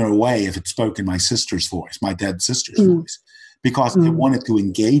have given it away if it spoke in my sister's voice, my dead sister's voice, because it wanted to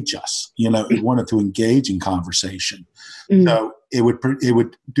engage us. It wanted to engage in conversation. So it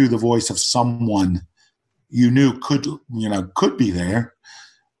would do the voice of someone you knew could be there.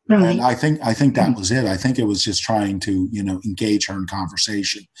 Right. And I think that was it. I think it was just trying to, engage her in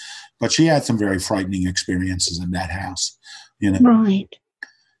conversation. But she had some very frightening experiences in that house, Right.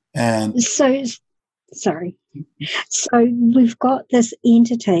 And so we've got this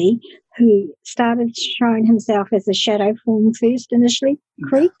entity who started showing himself as a shadow form first initially,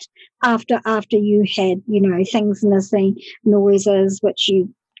 correct? After you had, things missing, noises, which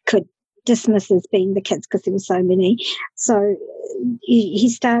you could dismiss as being the kids because there were so many. So he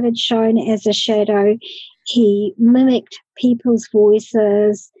started showing as a shadow. He mimicked people's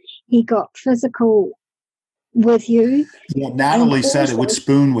voices. He got physical with you. Yeah, Natalie said it would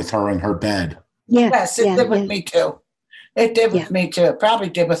spoon with her in her bed. Yeah, yes, it did with me too. It did with me too. It probably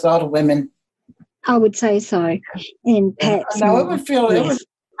did with all the women. I would say so. And perhaps no, it would feel it would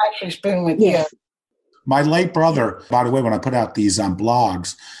actually spoon with you. My late brother, by the way, when I put out these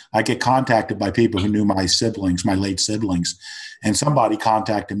blogs, I get contacted by people who knew my siblings, my late siblings. And somebody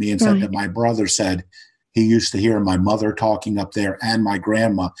contacted me and said that my brother said he used to hear my mother talking up there and my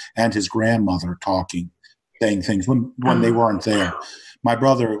grandma and his grandmother talking, saying things when they weren't there. My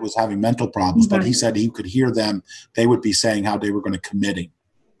brother was having mental problems, but he said he could hear them. They would be saying how they were going to commit him,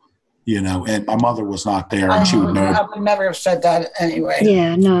 and my mother was not there, and she would know. I would never have said that anyway.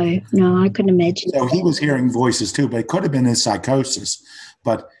 Yeah, no, I couldn't imagine. So he was hearing voices too, but it could have been his psychosis.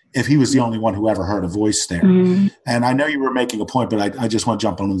 But if he was the only one who ever heard a voice there. And I know you were making a point, but I just want to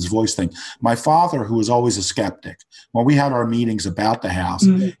jump on this voice thing. My father, who was always a skeptic, when we had our meetings about the house,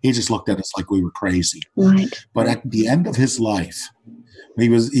 he just looked at us like we were crazy. Right. But at the end of his life, he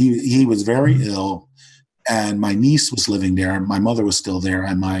was very ill. and my niece was living there, and my mother was still there,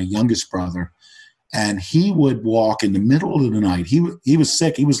 and my youngest brother. And he would walk in the middle of the night. He was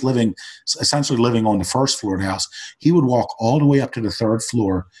sick. He was essentially living on the first floor of the house. He would walk all the way up to the third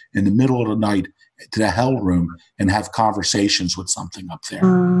floor in the middle of the night to the hell room and have conversations with something up there.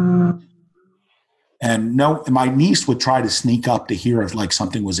 And my niece would try to sneak up to hear if like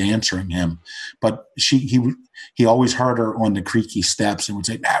something was answering him, but he always heard her on the creaky steps and would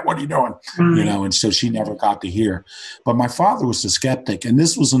say, "Nah, what are you doing?" And so she never got to hear. But my father was a skeptic, and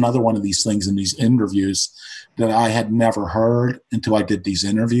this was another one of these things in these interviews that I had never heard until I did these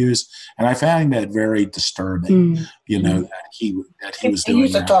interviews, and I found that very disturbing. That he was doing. He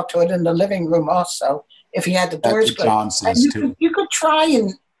used to talk to it in the living room also if he had the doors closed. John says too. You could try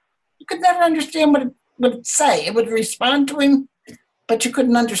and. You could never understand what it would say. It would respond to him, but you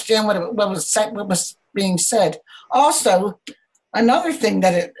couldn't understand what was being said. Also, another thing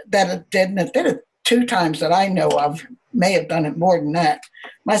that it did, and it did it 2 times that I know of, may have done it more than that.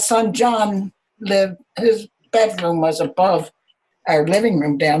 My son John his bedroom was above our living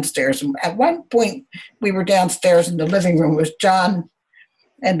room downstairs. And at one point, we were downstairs in the living room with John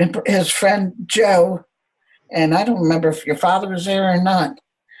and his friend Joe, and I don't remember if your father was there or not.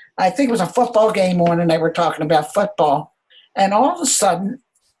 I think it was a football game on, and they were talking about football. And all of a sudden,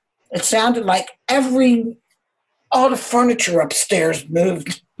 it sounded like all the furniture upstairs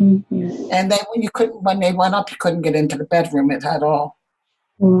moved. Mm-hmm. And then when they went up, you couldn't get into the bedroom at all.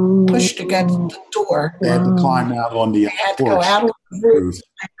 Pushed against the door. They had to climb out on the porch. They had to go out on the roof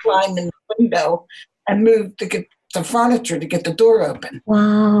and climb in the window and move to get the furniture to get the door open.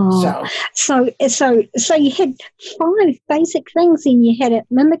 Wow. So you had 5 basic things, and you had it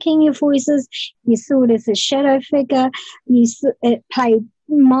mimicking your voices, you saw it as a shadow figure, it played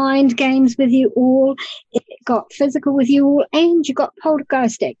mind games with you all, it got physical with you all, and you got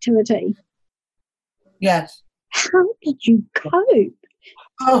poltergeist activity. Yes. How did you cope?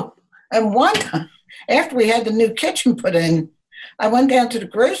 Oh, and one time, after we had the new kitchen put in, I went down to the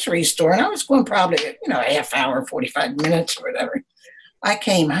grocery store, and I was going probably, a half hour, 45 minutes or whatever. I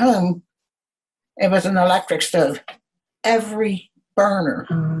came home. It was an electric stove. Every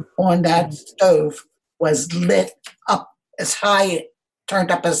burner on that stove was lit up as high,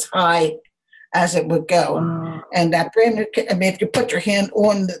 turned up as high as it would go. And that brand new, if you put your hand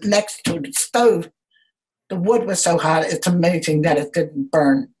on next to the stove, the wood was so hot, it's amazing that it didn't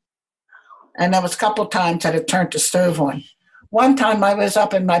burn. And there was a couple of times that it turned the stove on. One time I was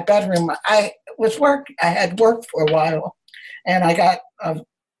up in my bedroom. I had worked for a while, and I got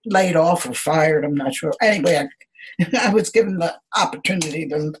laid off or fired. I'm not sure. Anyway, I was given the opportunity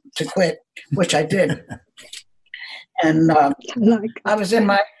to quit, which I did. And I was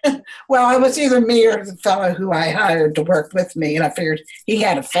I was either me or the fellow who I hired to work with me, and I figured he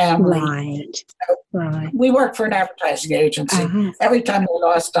had a family. Right. So right. We worked for an advertising agency. Every time we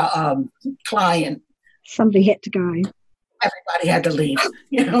lost a client, somebody had to go. Everybody had to leave.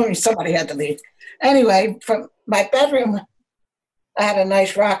 Somebody had to leave. Anyway, from my bedroom, I had a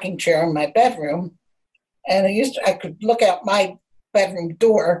nice rocking chair in my bedroom, and I could look out my bedroom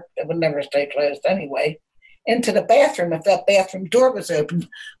door that would never stay closed anyway, into the bathroom if that bathroom door was open,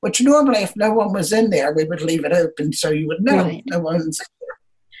 which normally if no one was in there, we would leave it open so you would know no one's in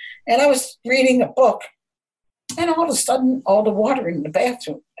there. And I was reading a book, and all of a sudden, all the water in the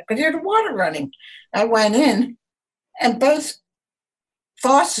bathroom, I could hear the water running. I went in, and both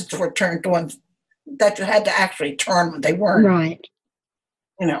faucets were turned on that you had to actually turn when they weren't. Right.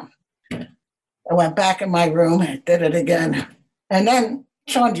 I went back in my room and did it again. And then,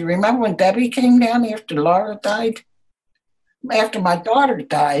 Sean, do you remember when Debbie came down after Laura died? After my daughter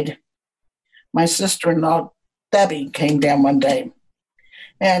died, my sister-in-law, Debbie, came down one day.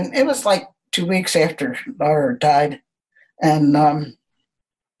 And it was like 2 weeks after Laura died. And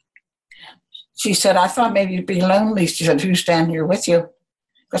she said, I thought maybe you'd be lonely. She said, who's down here with you?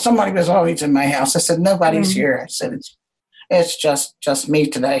 Because somebody was always in my house. I said, nobody's here. I said, it's just me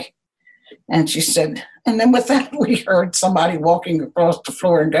today. And she said, and then with that, we heard somebody walking across the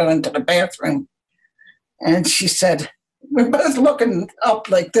floor and going to the bathroom. And she said, we're both looking up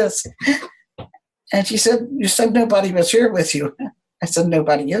like this. And she said, you said nobody was here with you. I said,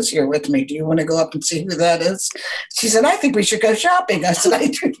 nobody is here with me. Do you want to go up and see who that is? She said, I think we should go shopping. I said, I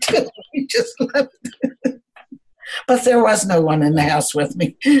do too. We just left. But there was no one in the house with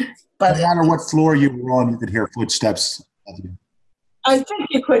me. But no matter what floor you were on, you could hear footsteps of you. I think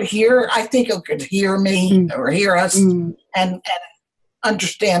you could hear me or hear us and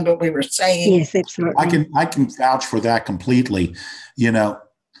understand what we were saying. Yes, absolutely. I can vouch for that completely.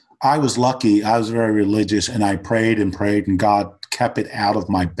 I was lucky. I was very religious, and I prayed and prayed, and God kept it out of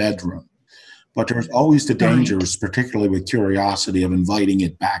my bedroom. But there's always the dangers, particularly with curiosity, of inviting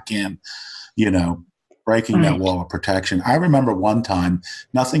it back in, breaking that wall of protection. I remember one time,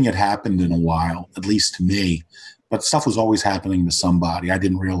 nothing had happened in a while, at least to me, but stuff was always happening to somebody. I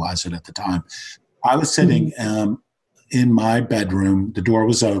didn't realize it at the time. I was sitting in my bedroom. The door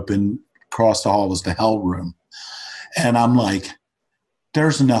was open. Across the hall was the hell room. And I'm like,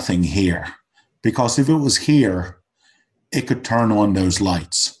 there's nothing here. Because if it was here, it could turn on those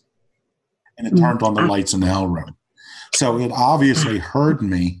lights. And it turned on the lights in the hell room. So it obviously heard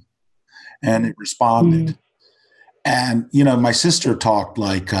me, and it responded. And, my sister talked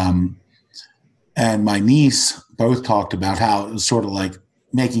and my niece both talked about how it was sort of like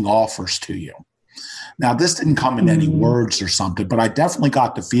making offers to you. Now, this didn't come in any words or something, but I definitely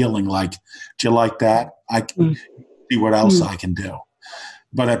got the feeling like, do you like that? I can see what else I can do.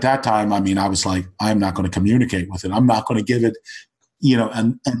 But at that time, I was like, I'm not going to communicate with it. I'm not going to give it,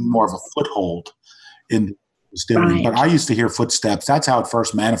 and more of a foothold in what it was doing. Right. But I used to hear footsteps. That's how it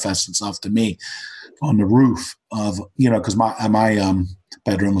first manifested itself to me on the roof of, because my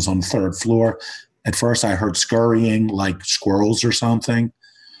bedroom was on the third floor. At first, I heard scurrying like squirrels or something,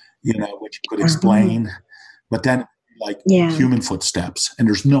 which you could explain. But then, human footsteps, and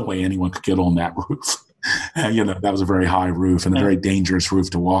there's no way anyone could get on that roof. That was a very high roof and a very dangerous roof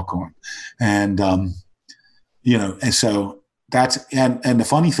to walk on. And, and so that's, and the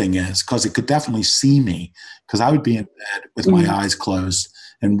funny thing is, because it could definitely see me, because I would be in bed with my eyes closed,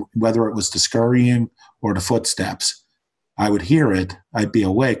 and whether it was the scurrying or the footsteps, I would hear it. I'd be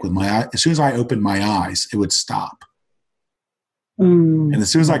awake with my eyes. As soon as I opened my eyes, it would stop. And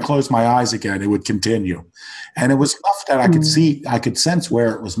as soon as I closed my eyes again, it would continue. And it was enough that I could see, I could sense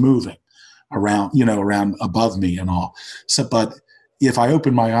where it was moving around, around above me and all. So, but if I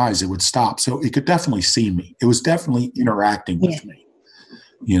opened my eyes, it would stop. So it could definitely see me. It was definitely interacting with me,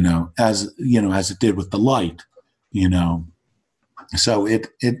 as it did with the light, So it,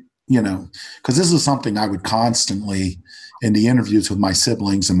 because this is something I would constantly, in the interviews with my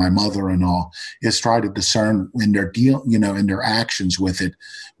siblings and my mother and all, is try to discern in their in their actions with it,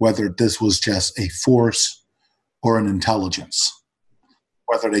 whether this was just a force or an intelligence,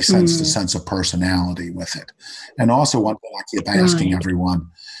 whether they sensed a sense of personality with it. And also one thing I keep asking everyone,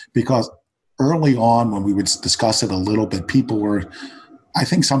 because early on when we would discuss it a little bit, I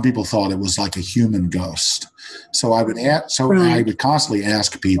think some people thought it was like a human ghost. So I would I would constantly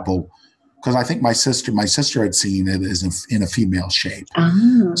ask people, because I think my sister had seen it as in a female shape.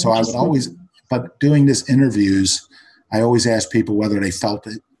 So I would always, but doing these interviews, I always ask people whether they felt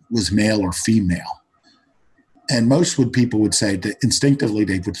it was male or female. And most people would say that instinctively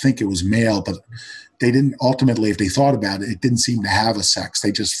they would think it was male, but they didn't. Ultimately, if they thought about it, it didn't seem to have a sex.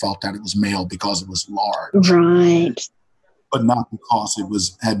 They just felt that it was male because it was large. Right. But not because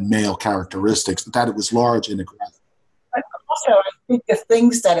it had male characteristics, but that it was large and aggressive. Also, I think the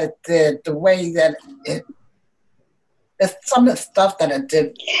things that it did, the way that some of the stuff that it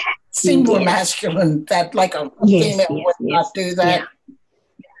did seemed more masculine, that like a female would not do that.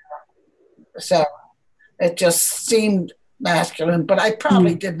 Yeah. So it just seemed masculine, but I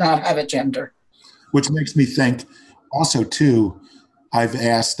probably did not have a gender. Which makes me think also, too, I've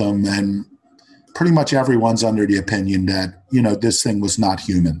asked them, and pretty much everyone's under the opinion that, this thing was not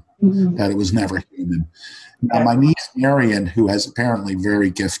human, that it was never human. Now, my niece, Marion, who is apparently very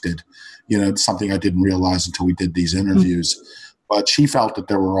gifted, something I didn't realize until we did these interviews, but she felt that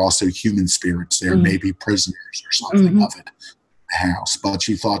there were also human spirits there, maybe prisoners or something of it, the house. But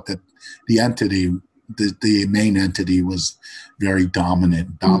she thought that the entity, the main entity, was very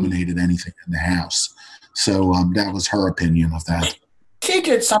dominated anything in the house. So that was her opinion of that. She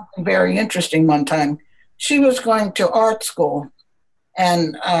did something very interesting one time. She was going to art school,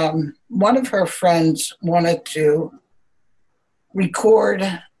 and one of her friends wanted to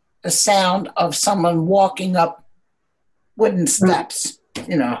record the sound of someone walking up wooden steps,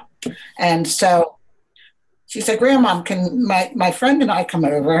 And so she said, Grandma, can my friend and I come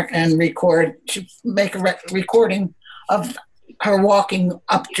over and record? She'd make a recording of her walking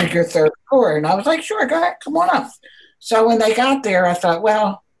up to your third floor. And I was like, sure, go ahead, come on up. So when they got there, I thought,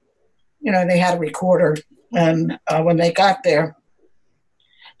 well, they had a recorder. And when they got there,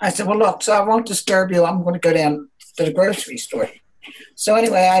 I said, well, look, so I won't disturb you. I'm going to go down to the grocery store. So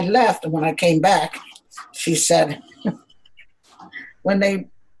anyway, I left. And when I came back, she said, when they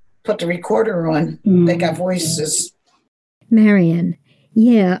put the recorder on, they got voices. Marion,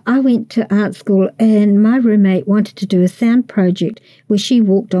 yeah, I went to art school and my roommate wanted to do a sound project where she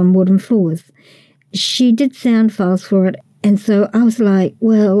walked on wooden floors. She did sound files for it And so I was like,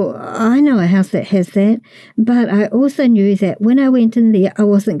 well, I know a house that has that, but I also knew that when I went in there, I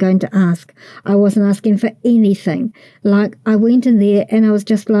wasn't going to ask. I wasn't asking for anything. Like, I went in there and I was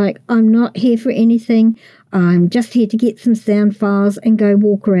just like, I'm not here for anything. I'm just here to get some sound files and go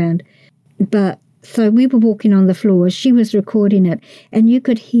walk around. But so we were walking on the floor. She was recording it and you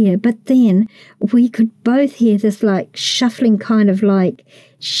could hear, but then we could both hear this like shuffling kind of like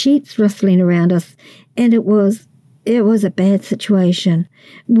sheets rustling around us. And it was a bad situation.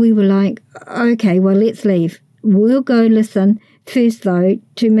 We were like, okay, well, let's leave. We'll go listen first, though,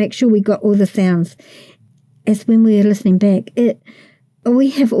 to make sure we got all the sounds. As when we were listening back, we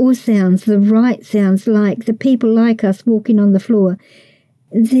have all sounds, the right sounds, like the people like us walking on the floor.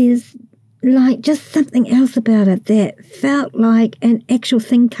 There's like just something else about it that felt like an actual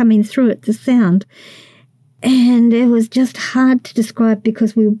thing coming through it, the sound. And it was just hard to describe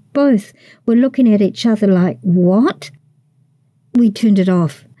because we both were looking at each other like, what? We turned it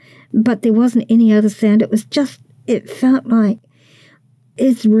off. But there wasn't any other sound. It felt like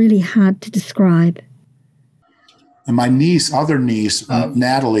it's really hard to describe. And my other niece,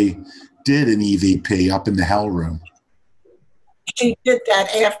 Natalie, did an EVP up in the hell room. She did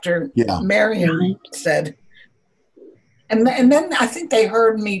that after Marion said. And then I think they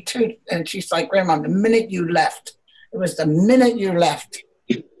heard me too. And she's like, Grandma, the minute you left, it was the minute you left,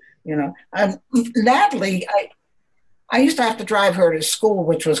 Natalie, I used to have to drive her to school,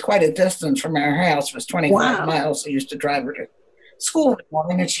 which was quite a distance from our house. It was 25 miles. I used to drive her to school in the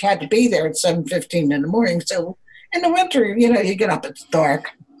morning, and she had to be there at 7:15 in the morning. So in the winter, you get up, it's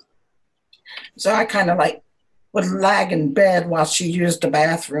dark. So I kind of like would lag in bed while she used the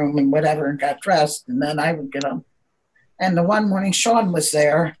bathroom and whatever and got dressed. And then I would get up. And the one morning Sean was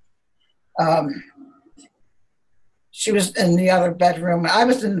there. She was in the other bedroom. I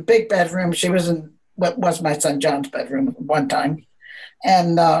was in the big bedroom. She was in what was my son John's bedroom at one time.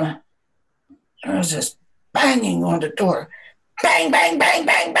 And there was this banging on the door. Bang, bang, bang,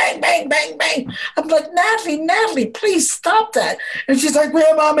 bang, bang, bang, bang, bang. I'm like, Natalie, please stop that. And she's like,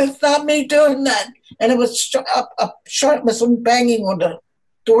 Grandma, it's not me doing that. And it was Sean was banging on the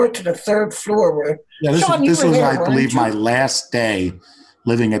door to the third floor where this was I believe my last day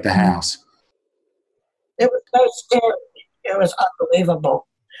living at the house. It was so scary. It was unbelievable.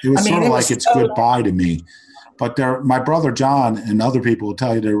 It was sort of like it's goodbye to me. But my brother John and other people will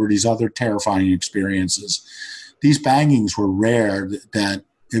tell you there were these other terrifying experiences. These bangings were rare, that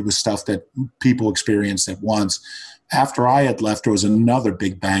it was stuff that people experienced at once. After I had left, there was another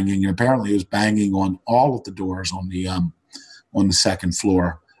big banging, and apparently it was banging on all of the doors on the second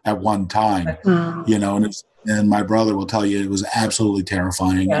floor at one time. Wow. And my brother will tell you it was absolutely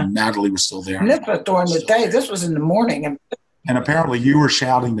terrifying. Yeah. And Natalie was still there. And this was during the day. This was in the morning. And apparently you were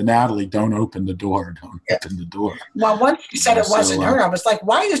shouting to Natalie, don't open the door, open the door. Well, once she said it wasn't her, I was like,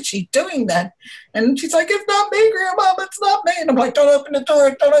 why is she doing that? And she's like, it's not me, Grandma, it's not me. And I'm like, don't open the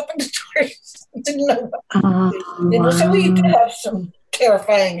door, don't open the door. Didn't know. So we did have some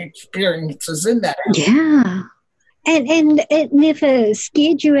terrifying experiences in that. Yeah. And it never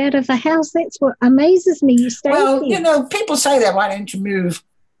scared you out of the house. That's what amazes me. You stayed there. People say that, why didn't you move?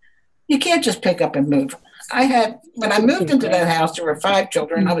 You can't just pick up and move. When I moved into that house, there were 5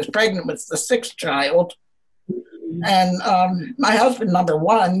 children. I was pregnant with the 6th child. And my husband, number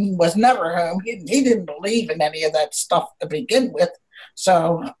 1, was never home. He didn't believe in any of that stuff to begin with.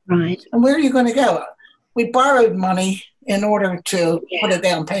 So, right. And where are you going to go? We borrowed money in order to put a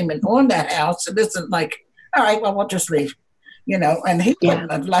down payment on that house. It isn't like, all right, well, we'll just leave, and he wouldn't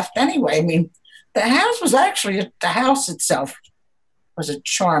have left anyway. I mean, the house itself was a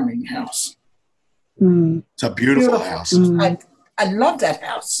charming house. Mm. It's a beautiful house. Mm. I love that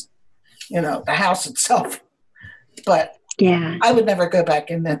house, the house itself. But I would never go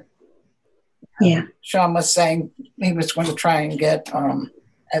back in there. Yeah. Sean was saying he was going to try and get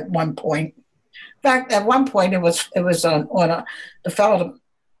at one point. In fact, at one point it was on the fellow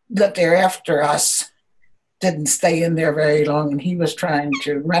that lived there after us didn't stay in there very long, and he was trying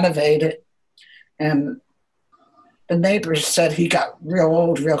to renovate it. And the neighbors said he got real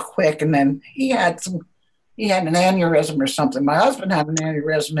old real quick, and then he had an aneurysm or something. My husband had an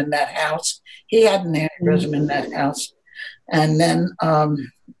aneurysm in that house. He had an aneurysm in that house. And then the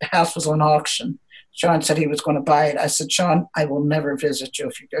house was on auction. Sean said he was going to buy it. I said, Sean, I will never visit you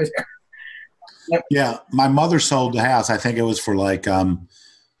if you go there. Yep. Yeah, my mother sold the house. I think it was for like,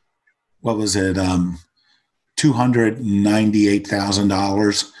 what was it,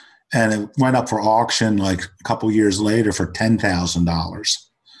 $298,000. And it went up for auction like a couple years later for $10,000.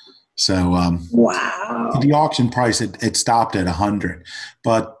 So wow, the auction price, it stopped at 100.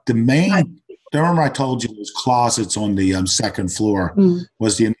 But the main remember I told you those closets on the second floor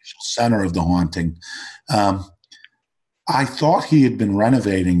was the initial center of the haunting. I thought he had been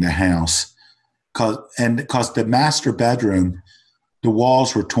renovating the house because the master bedroom, the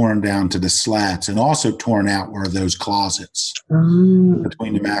walls were torn down to the slats, and also torn out were those closets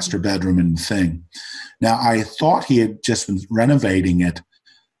between the master bedroom and the thing. Now, I thought he had just been renovating it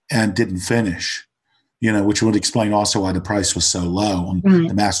and didn't finish, which would explain also why the price was so low on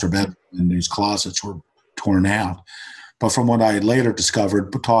the master bedroom, and these closets were torn out. But from what I later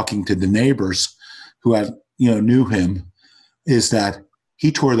discovered, talking to the neighbors who had, knew him, is that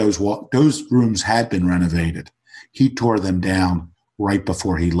he tore those rooms had been renovated. He tore them down right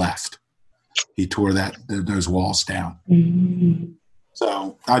before he left. He tore those walls down. Mm-hmm.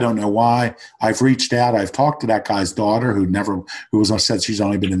 So I don't know why. I've reached out. I've talked to that guy's daughter who said she's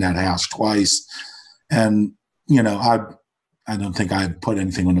only been in that house twice. And, I don't think I've put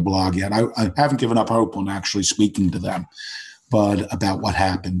anything on the blog yet. I haven't given up hope on actually speaking to them, but about what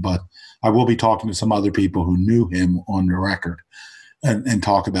happened. But I will be talking to some other people who knew him on the record and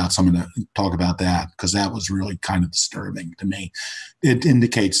talk about that, because that was really kind of disturbing to me. It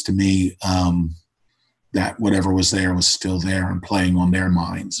indicates to me that whatever was there was still there and playing on their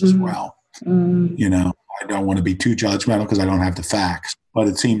minds as well. I don't want to be too judgmental because I don't have the facts, but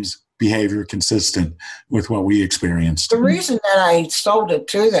it seems behavior consistent with what we experienced. The reason that I sold it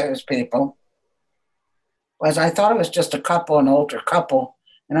to those people was I thought it was just an older couple.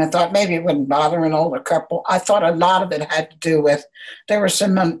 And I thought maybe it wouldn't bother an older couple. I thought a lot of it had to do with there were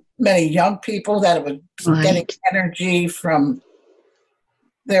many young people that it was getting energy from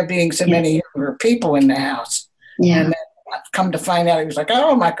there being so many younger people in the house. Yeah. And then I've come to find out, he was like,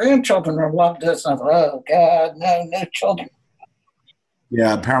 oh, my grandchildren will love this. And I thought, oh, God, no children.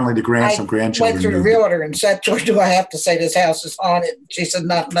 Yeah, apparently the grandchildren. I went through the realtor and said to her, do I have to say this house is haunted? She said,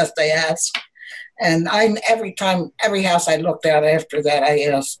 not unless they ask. And every house I looked at after that, I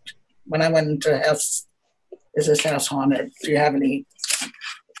asked, when I went into the house, is this house haunted? Do you have any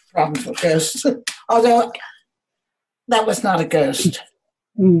problems with ghosts? Although that was not a ghost.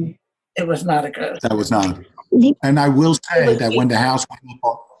 It was not a ghost. That was not. And I will say that when the house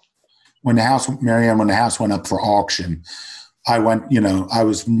went up for auction, I went, I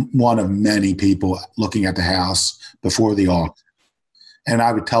was one of many people looking at the house before the auction. And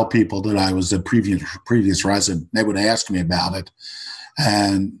I would tell people that I was a previous resident. They would ask me about it.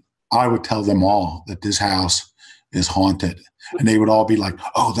 And I would tell them all that this house is haunted. And they would all be like,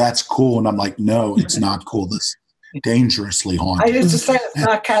 oh, that's cool. And I'm like, no, it's not cool. This is dangerously haunted. I used to say it's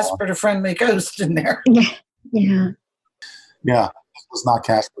not Casper the Friendly Ghost in there. Yeah. Yeah, it was not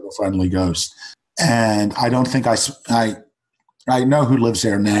Casper the Friendly Ghost. And I don't think I know who lives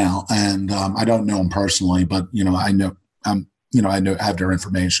there now. And I don't know him personally, but, I know I have their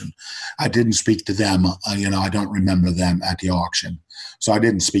information. I didn't speak to them. I don't remember them at the auction. So I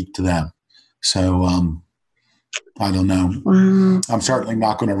didn't speak to them. So I don't know. Wow. I'm certainly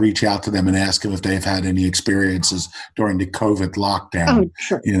not going to reach out to them and ask them if they've had any experiences during the COVID lockdown. Oh,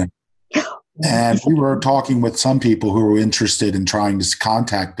 sure. And we were talking with some people who were interested in trying to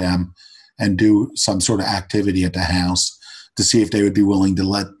contact them and do some sort of activity at the house to see if they would be willing to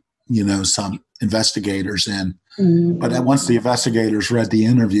let, some investigators in. But once the investigators read the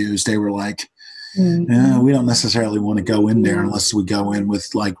interviews, they were like, we don't necessarily want to go in there unless we go in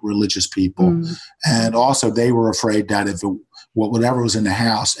with like religious people. And also they were afraid that whatever was in the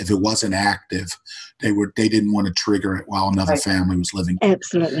house, if it wasn't active, they didn't want to trigger it while another family was living.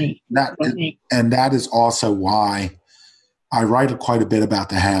 Absolutely. And that is also why I write quite a bit about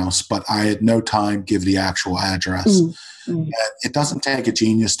the house, but I had no time to give the actual address. And it doesn't take a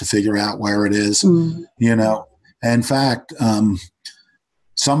genius to figure out where it is, In fact,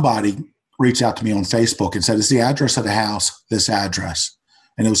 somebody reached out to me on Facebook and said, is the address of the house this address?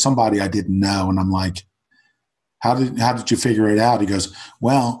 And it was somebody I didn't know. And I'm like, how did you figure it out? He goes,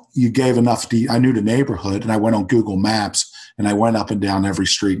 well, you gave enough. I knew the neighborhood, and I went on Google Maps, and I went up and down every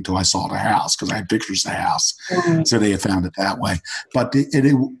street until I saw the house because I had pictures of the house. So they had found it that way. But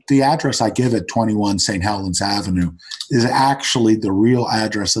the address I give at 21 St. Helens Avenue is actually the real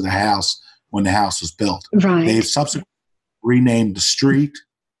address of the house when the house was built. Right. They've subsequently renamed the street.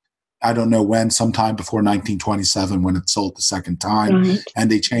 I don't know when, sometime before 1927 when it sold the second time. Right.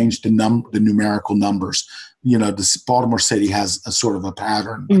 And they changed the numerical numbers. Baltimore City has a sort of a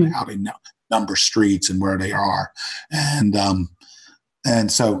pattern on how they number streets and where they are. And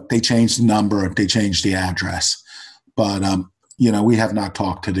so they changed the number, they changed the address. But, we have not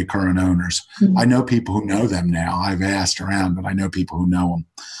talked to the current owners. I know people who know them now. I've asked around, but I know people who know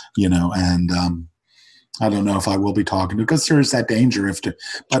them, and I don't know if I will be talking to, because there is that danger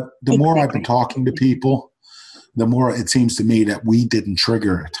but the more I've been talking to people, the more it seems to me that we didn't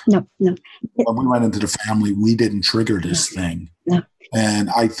trigger it. No. When we went into the family, we didn't trigger this thing. No. And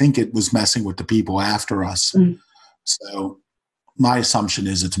I think it was messing with the people after us. So my assumption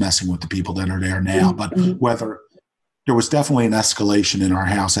is it's messing with the people that are there now. But whether there was definitely an escalation in our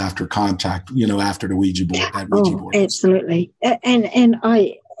house after contact, after the Ouija board. That Ouija board. Absolutely. And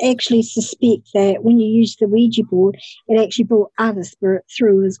I actually suspect that when you use the Ouija board, it actually brought other spirits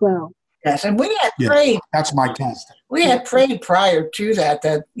through as well. Yes, and we had prayed. That's my guess. We had prayed prior to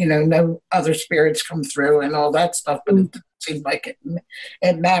that no other spirits come through and all that stuff, but it didn't seem like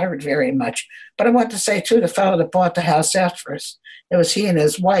it mattered very much. But I want to say, too, the fellow that bought the house after us, it was he and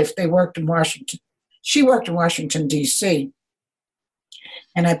his wife. They worked in Washington. She worked in Washington, D.C.,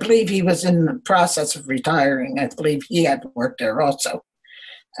 and I believe he was in the process of retiring. I believe he had worked there also.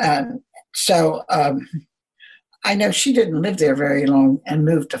 I know she didn't live there very long and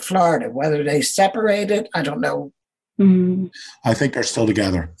moved to Florida. Whether they separated, I don't know. I think they're still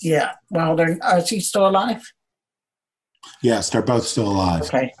together. Yeah. Well, is he still alive? Yes, they're both still alive.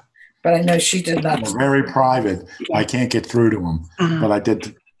 Okay. But I know she did not. They're very private. I can't get through to them. But I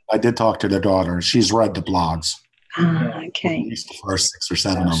did talk to their daughter. She's read the blogs. Okay. At least the first 6 or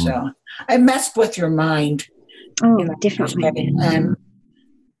 7 of them. It messed with your mind. Oh, definitely. And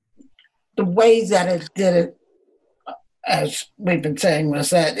the way that it did it, as we've been saying,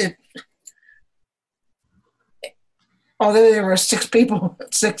 was that although there were 6 people,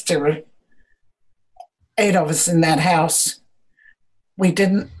 there were 8 of us in that house,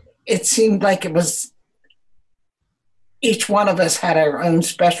 it seemed like it was, each one of us had our own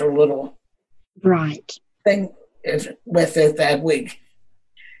special little thing with it that week.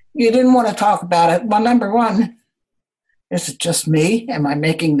 You didn't want to talk about it. Well, number one, is it just me? Am I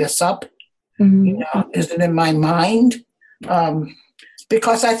making this up? Is it in my mind?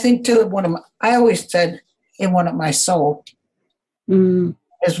 Because I think too, I always said it wanted my soul.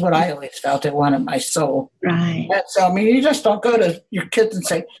 Is what I always felt. It wanted my soul. Right. And so you just don't go to your kids and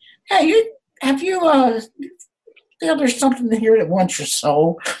say, "Hey, there's something here that wants your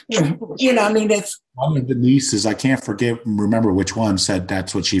soul." It's one of the nieces. I can't remember which one said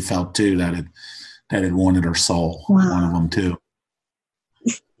that's what she felt too. That it wanted her soul. Wow. One of them too.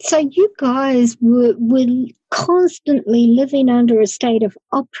 So you guys were constantly living under a state of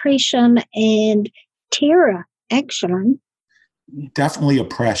oppression and terror, actually. Definitely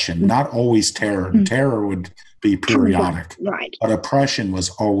oppression, not always terror. Terror would be periodic. Right. But oppression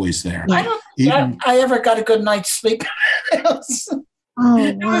was always there. I don't think I ever got a good night's sleep. It was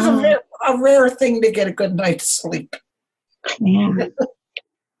a rare thing to get a good night's sleep. Yeah.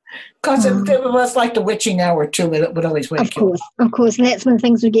 Because it was like the witching hour, too. It would always wake you. Of course. And that's when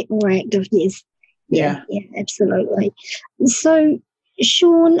things would get more active, yes. Yeah, absolutely. So,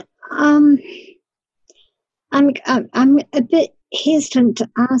 Sean, I'm a bit hesitant to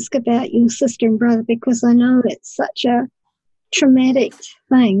ask about your sister and brother because I know it's such a traumatic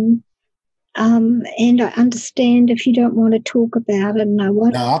thing. And I understand if you don't want to talk about it, and I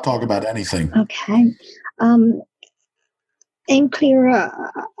won't. No, I'll talk about anything. Okay. And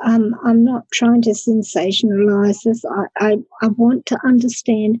Clara, I'm not trying to sensationalize this. I want to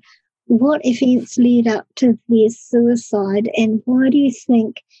understand what events led up to their suicide, and why do you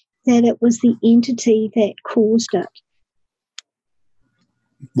think that it was the entity that caused it?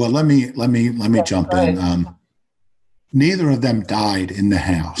 Well, let me jump in. Neither of them died in the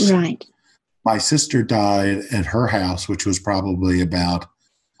house. Right. My sister died at her house, which was probably about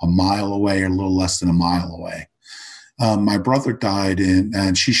a mile away or a little less than a mile away. My brother died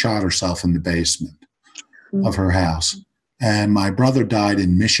and she shot herself in the basement of her house. And my brother died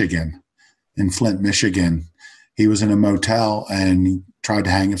in Michigan, in Flint, Michigan. He was in a motel and he tried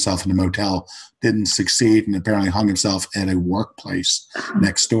to hang himself in the motel, didn't succeed, and apparently hung himself at a workplace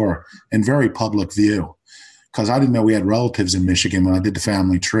next door in very public view. Because I didn't know we had relatives in Michigan when I did the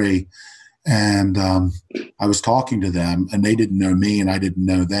family tree. And I was talking to them, and they didn't know me, and I didn't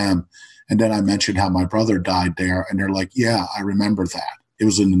know them. And then I mentioned how my brother died there, and they're like, "Yeah, I remember that. It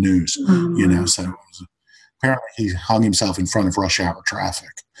was in the news." So apparently he hung himself in front of rush hour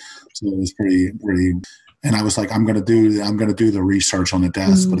traffic. So it was pretty. And I was like, I'm going to do the research on the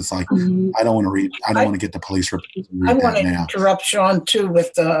deaths, but it's like I don't want to read. I don't want to get the police report. I want to interrupt Sean too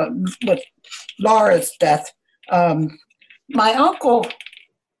with Laura's death. My uncle,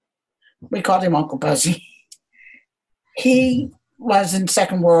 we called him Uncle Buzzy. He was in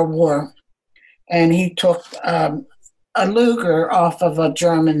Second World War, and he took a Luger off of a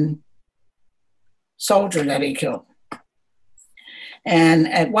German soldier that he killed. And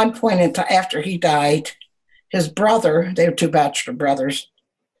at one point after he died, his brother, they were two bachelor brothers,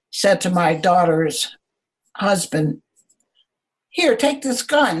 said to my daughter's husband, "Here, take this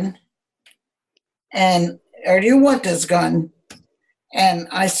gun, or do you want this gun?" And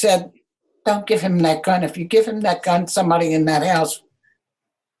I said, "Don't give him that gun. If you give him that gun, somebody in that house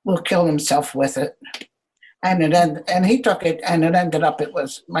will kill himself with it." And he took it, and it ended up it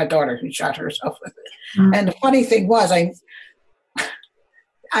was my daughter who shot herself with it. Mm-hmm. And the funny thing was,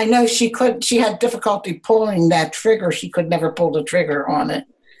 I know she had difficulty pulling that trigger. She could never pull the trigger on it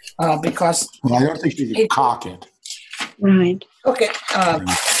because. Well, I don't think she could cock it. Right. Okay.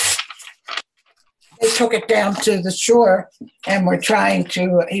 They took it down to the shore, and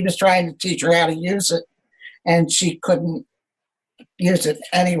he was trying to teach her how to use it, and she couldn't use it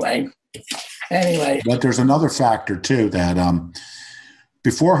anyway. But there's another factor too, that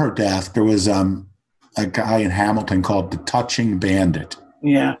before her death, there was a guy in Hamilton called the Touching Bandit.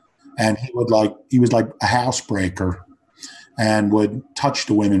 Yeah. And he was like a housebreaker and would touch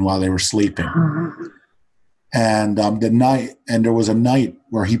the women while they were sleeping. Uh-huh. And there was a night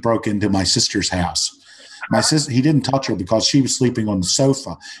where he broke into my sister's house. My sister, he didn't touch her because she was sleeping on the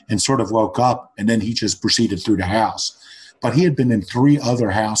sofa, and sort of woke up, and then he just proceeded through the house. But he had been in 3 other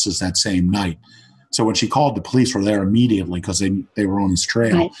houses that same night. So when she called, the police were there immediately because they were on his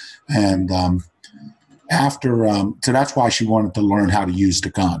trail. Right. And so that's why she wanted to learn how to use the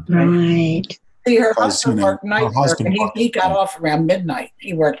gun. Right. See, her husband worked night work, and he got off around midnight.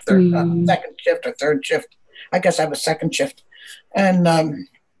 He worked second shift or third shift. I guess I was second shift. And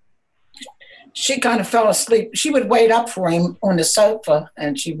she kind of fell asleep. She would wait up for him on the sofa,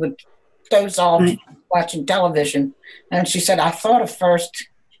 and she would doze off watching television. And she said,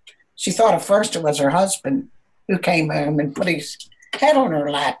 she thought at first it was her husband who came home and put his head on her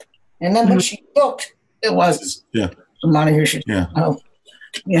lap. And then when she looked, it was somebody who should know.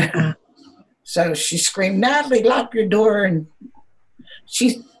 Yeah. So she screamed, "Natalie, lock your door." And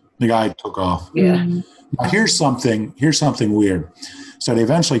the guy took off. Yeah. Now here's something weird. So they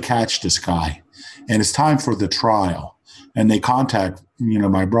eventually catch this guy, and it's time for the trial. And they contact,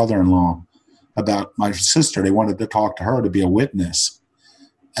 my brother-in-law about my sister. They wanted to talk to her to be a witness.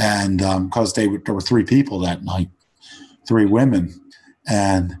 And because there were 3 people that night, 3 women.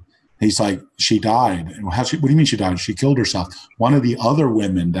 And he's like, "She died." And what do you mean she died? She killed herself. One of the other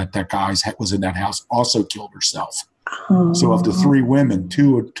women that guy's was in that house also killed herself. Oh. So of the 3 women,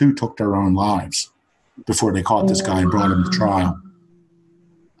 two took their own lives before they caught this guy and brought him to trial.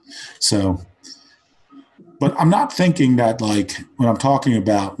 So, but I'm not thinking that, like, when I'm talking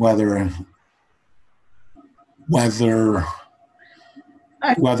about whether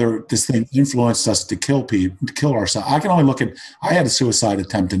this thing influenced us to kill ourselves. I can only look at, I had a suicide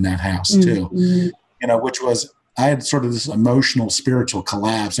attempt in that house too, which was, I had sort of this emotional, spiritual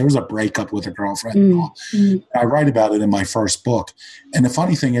collapse. There was a breakup with a girlfriend. I write about it in my first book. And the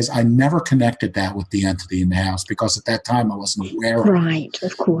funny thing is, I never connected that with the entity in the house because at that time I wasn't aware of it. Right,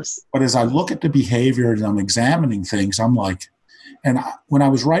 of course. But as I look at the behavior and I'm examining things, I'm like, when I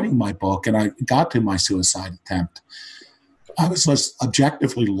was writing my book and I got to my suicide attempt, I was just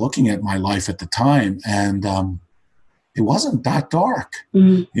objectively looking at my life at the time, and it wasn't that dark.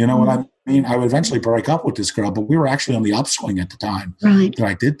 You know what I mean? I would eventually break up with this girl, but we were actually on the upswing at the time that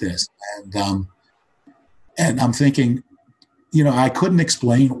I did this. And I'm thinking, I couldn't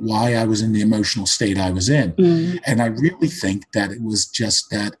explain why I was in the emotional state I was in. And I really think that it was just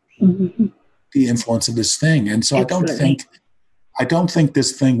that the influence of this thing. And so I don't think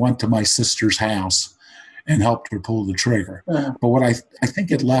this thing went to my sister's house and helped her pull the trigger. But what I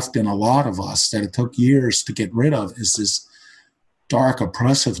think it left in a lot of us that it took years to get rid of is this dark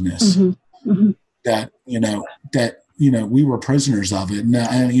oppressiveness that we were prisoners of it. And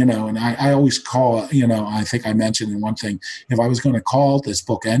I always call, I think I mentioned in one thing, if I was going to call this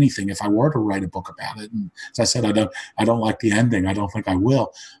book anything, if I were to write a book about it, and as I said, I don't like the ending. I don't think I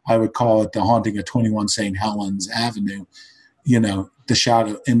will. I would call it The Haunting of 21 St. Helens Avenue, the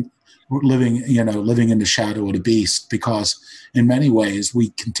shadow and living in the shadow of the beast, because in many ways we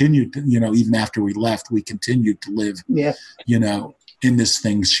continued to, even after we left, we continued to live, in this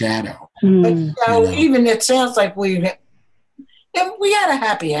thing's shadow. But even it sounds like we had a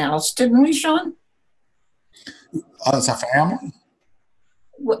happy house, didn't we, Sean? As a family?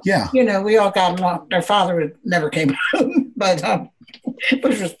 Yeah. We all got along. Their father never came home, but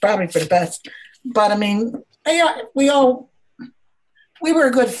which was probably for the best. But I mean, we were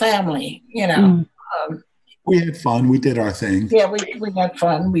a good family, we had fun. We did our thing. Yeah, we had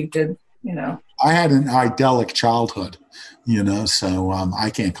fun. We did, I had an idyllic childhood. So I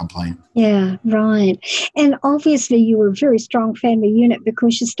can't complain. Yeah, right. And obviously you were a very strong family unit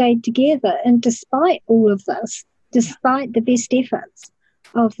because you stayed together. And despite all of this, despite the best efforts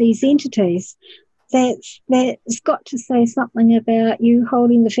of these entities, that's got to say something about you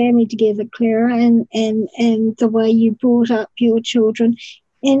holding the family together, Clara, and the way you brought up your children.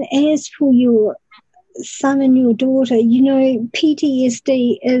 And as for your son and your daughter,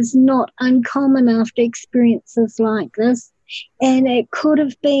 PTSD is not uncommon after experiences like this. And it could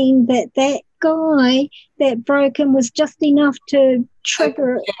have been that guy that broke him was just enough to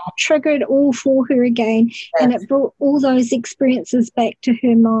trigger it all for her again. Yes. And it brought all those experiences back to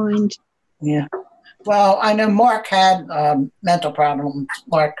her mind. Yeah. Well, I know Mark had mental problems.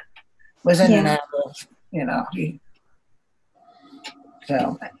 Mark was in and out of,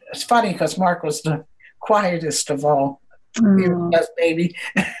 so it's funny because Mark was the quietest of all. He was the best baby.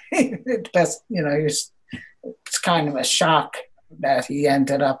 The best, it's kind of a shock that he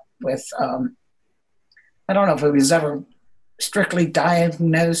ended up with, I don't know if it was ever strictly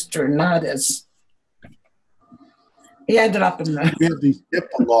diagnosed or not, as he ended up in the... We have these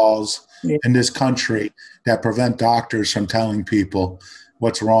HIPAA laws in this country that prevent doctors from telling people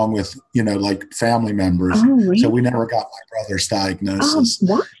what's wrong with, like family members. Oh, really? So we never got my brother's diagnosis.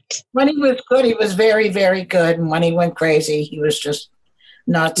 Oh, what? When he was good, he was very, very good. And when he went crazy, he was just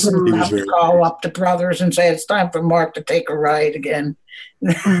nuts. And I would call up the brothers and say, it's time for Mark to take a ride again.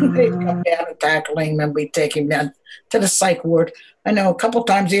 They'd come down and tackle him, and we'd take him down to the psych ward. I know a couple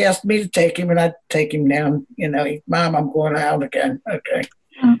times he asked me to take him, and I'd take him down. Mom, I'm going out again. Okay.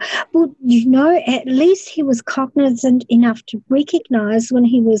 Well, at least he was cognizant enough to recognize when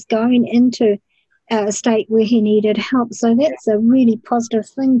he was going into a state where he needed help. So that's a really positive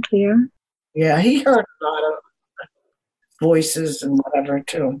thing, Claire. Yeah, he heard a lot of voices and whatever,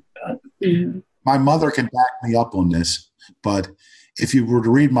 too. My mother can back me up on this, but if you were to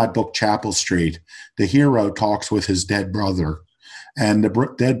read my book, Chapel Street, the hero talks with his dead brother, and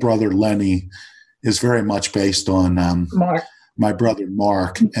the dead brother, Lenny, is very much based on Mark. My brother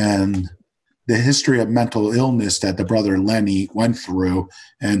Mark, and the history of mental illness that the brother Lenny went through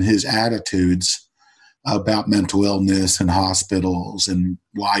and his attitudes about mental illness and hospitals and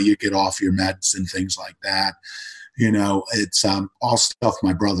why you get off your meds and things like that. It's all stuff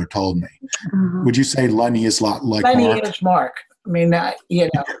my brother told me. Would you say Lenny is a lot like Lenny Mark? Is Mark. I mean,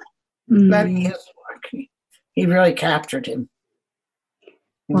 Lenny is Mark. He really captured him.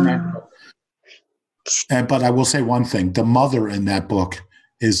 Wow. But I will say one thing. The mother in that book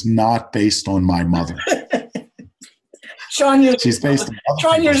is not based on my mother. Sean usually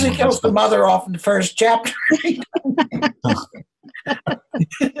kills the mother off in the first chapter.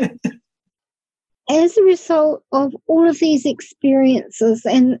 As a result of all of these experiences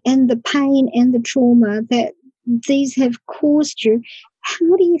and the pain and the trauma that these have caused you,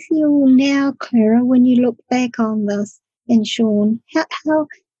 how do you feel now, Clara, when you look back on this? And Sean, how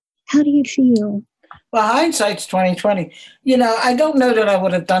do you feel? Well, hindsight's 20/20. I don't know that I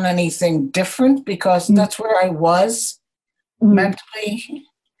would have done anything different because that's where I was mentally,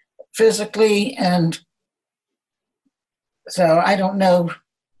 physically, and so I don't know.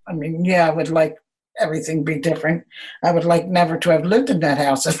 I mean, I would like everything be different. I would like never to have lived in that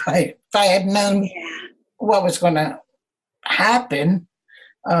house if I had known what was going to happen.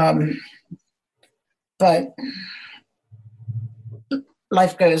 But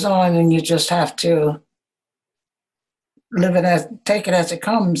life goes on, and you just have to take it as it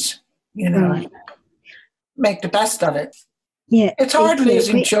comes, make the best of it. Yeah, it's hard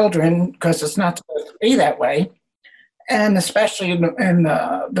losing children because it's not supposed to be that way, and especially in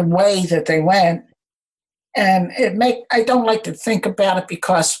the way that they went. And I don't like to think about it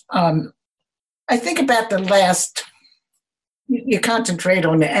because I think about the last. You concentrate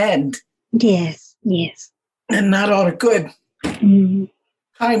on the end. Yes, and not all the good.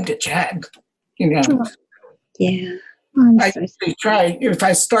 Time to chat, Yeah. I usually try, if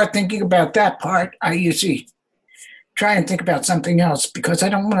I start thinking about that part, I usually try and think about something else because I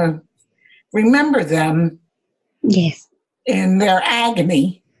don't want to remember them in their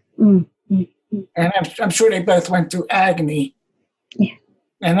agony. And I'm sure they both went through agony. Yeah.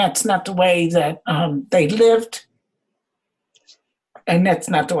 And that's not the way that they lived. And that's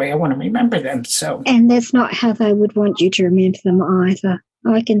not the way I want to remember them. So. And that's not how they would want you to remember them either.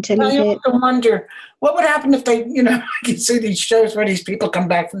 I can tell you that. I also wonder what would happen if they, I can see these shows where these people come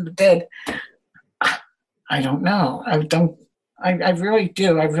back from the dead. I don't know. I really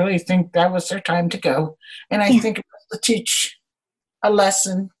do. I really think that was their time to go. And I think it was to teach a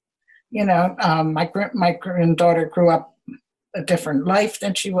lesson. My granddaughter grew up a different life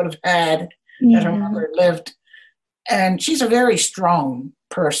than she would have had that her mother lived. And she's a very strong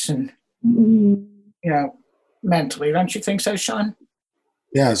person, mentally. Don't you think so, Sean?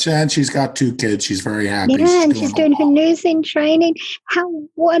 Yes, and she's got 2 kids. She's very happy. Yeah, and she's doing her nursing training. How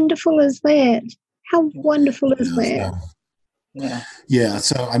wonderful is that? How wonderful is that? Yeah. Yeah.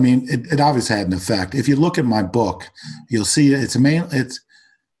 So, I mean, it obviously had an effect. If you look at my book, you'll see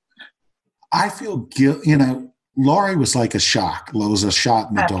I feel guilt. Laurie was like a shock. It was a shot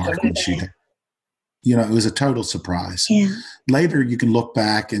in the dark when she did. It was a total surprise. Yeah. Later, you can look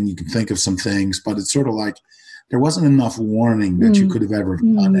back and you can think of some things, but it's sort of like there wasn't enough warning that you could have ever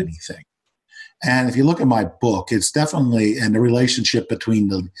done anything. And if you look at my book, it's definitely, and the relationship between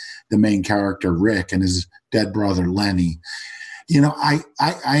the main character, Rick, and his dead brother, Lenny. I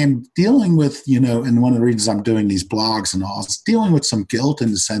am dealing with, and one of the reasons I'm doing these blogs and all, is dealing with some guilt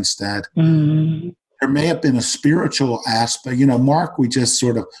in the sense that there may have been a spiritual aspect. Mark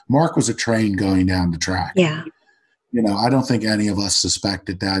was a train going down the track. Yeah. I don't think any of us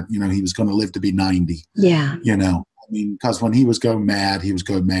suspected that, he was going to live to be 90. Yeah. Because when he was going mad, he was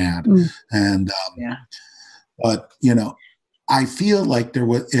going mad. And, but, I feel like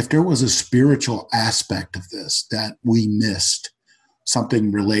if there was a spiritual aspect of this that we missed,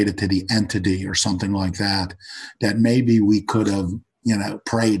 something related to the entity or something like that maybe we could have,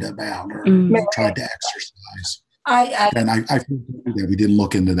 prayed about or tried to exercise. I feel that we didn't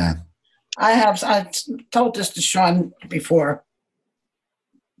look into that. I told this to Sean before,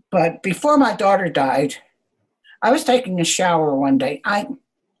 but before my daughter died, I was taking a shower one day.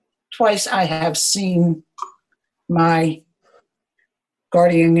 Twice I have seen my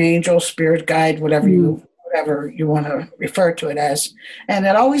guardian angel, spirit guide, whatever you want to refer to it as. And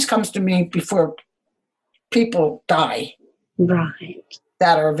it always comes to me before people die. Right.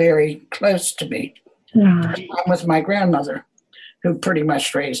 That are very close to me. Right. I was my grandmother, who pretty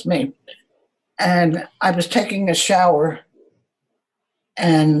much raised me. And I was taking a shower,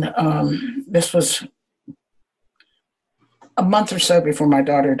 and this was a month or so before my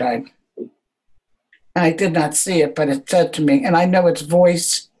daughter died. And I did not see it, but it said to me, and I know its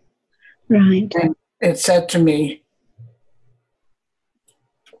voice. Right. And it said to me,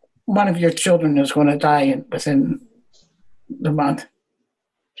 one of your children is going to die within the month.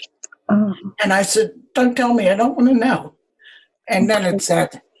 Oh. And I said, don't tell me, I don't want to know. And then it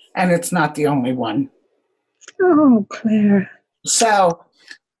said, and it's not the only one. Oh, Claire. So,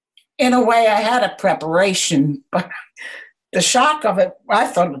 in a way, I had a preparation, but the shock of it, I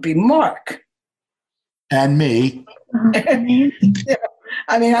thought it would be Mark. And me. I mean,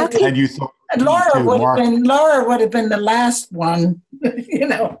 I think, and you thought Laura would have been the last one,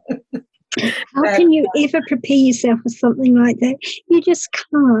 How can you ever prepare yourself for something like that? You just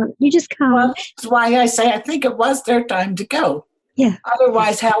can't. Well, that's why I say I think it was their time to go. Yeah.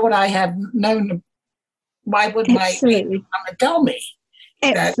 Otherwise, how would I have known? Why would my come and tell me?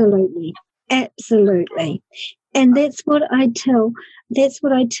 Absolutely. Absolutely. And that's what I tell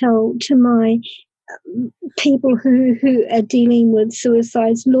to my people who are dealing with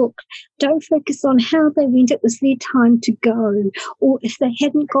suicides. Look, don't focus on how they went. It was their time to go. Or if they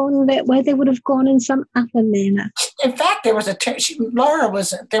hadn't gone that way, they would have gone in some other manner. In fact, there was a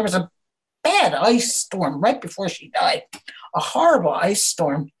bad ice storm right before she died, a horrible ice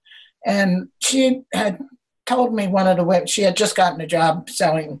storm. And she had told me she had just gotten a job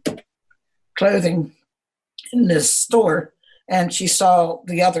selling clothing in this store. And she saw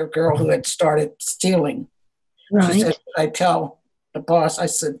the other girl who had started stealing. Right. She said, I tell the boss, I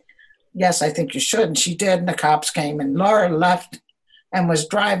said, yes, I think you should. And she did. And the cops came. And Laura left and was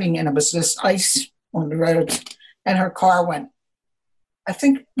driving. And it was this ice on the road. And her car went. I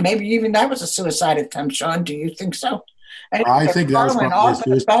think maybe even that was a suicide attempt, Sean. Do you think so? And I think that was went off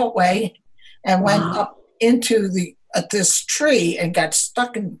the beltway and went up into this tree and got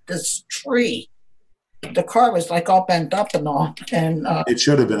stuck in this tree. The car was like all bent up and all. And it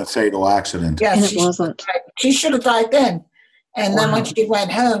should have been a fatal accident. Yes, it wasn't. She should have died then. And then when she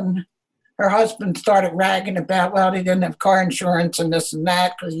went home, her husband started ragging about, well, he didn't have car insurance and this and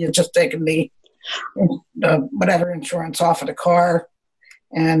that because he had just taken the whatever insurance off of the car.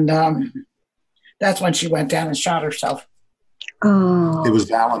 And that's when she went down and shot herself. Oh. It was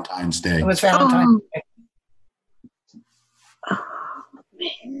Valentine's Day. It was Valentine's Day. Oh,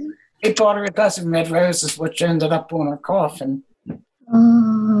 man. He bought her a dozen red roses, which ended up on her coffin.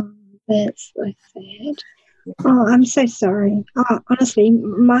 Oh, that's so sad. Oh, I'm so sorry. Oh, honestly,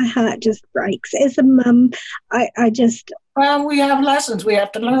 my heart just breaks. As a mum, I just... Well, we have lessons we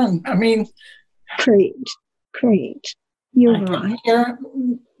have to learn. I mean... Preach. You're right.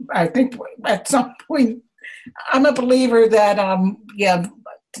 I think at some point, I'm a believer that,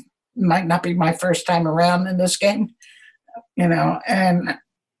 might not be my first time around in this game, and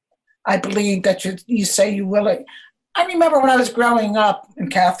I believe that you say you will. I remember when I was growing up in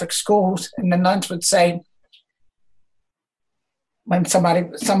Catholic schools, and the nuns would say, when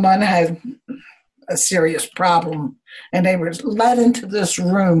someone had a serious problem, and they were led into this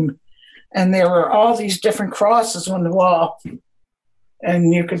room, and there were all these different crosses on the wall,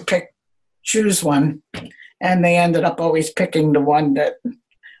 and you could choose one, and they ended up always picking the one that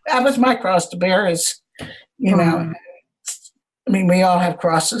was my cross to bear. Is we all have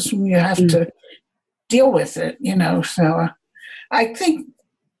crosses, and you have to deal with it, So I think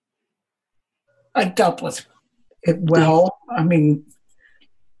I dealt with it well.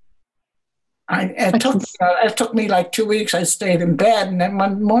 It took me like 2 weeks. I stayed in bed, and then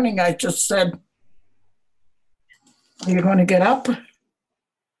one morning I just said, "Are you going to get up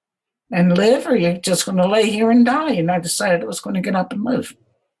and live, or are you just going to lay here and die?" And I decided I was going to get up and live.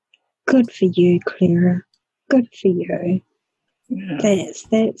 Good for you, Clara. Good for you. Yeah.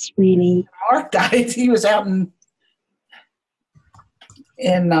 That's really. Mark died. He was out in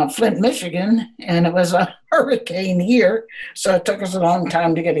Flint, Michigan, and it was a hurricane here, so it took us a long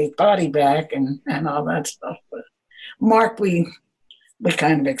time to get his body back and all that stuff. But Mark, we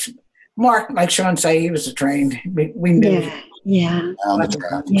kind of Mark, like Sean say, he was trained. We knew. Yeah.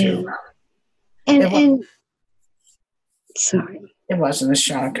 And sorry, it wasn't a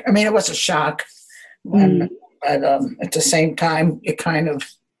shock. It was a shock, but at the same time, you kind of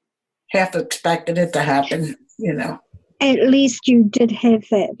half expected it to happen, At least you did have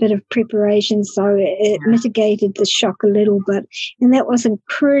that bit of preparation, so it mitigated the shock a little bit. And that was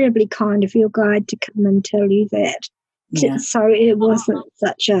incredibly kind of your guide to come and tell you that. Yeah. So it wasn't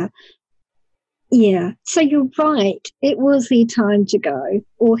such a, So you're right. It was their time to go,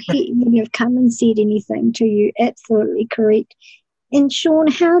 or he wouldn't have come and said anything to you. Absolutely correct. And Sean,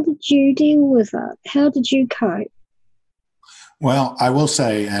 how did you deal with it? How did you cope? Well, I will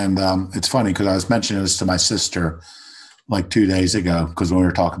say, and it's funny because I was mentioning this to my sister like 2 days ago, because when we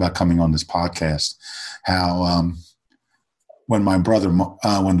were talking about coming on this podcast, how when my brother,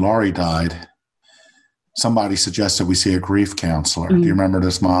 when Laurie died, somebody suggested we see a grief counselor. Do you remember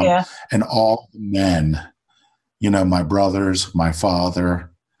this, Mom? Yeah. And all the men, my brothers, my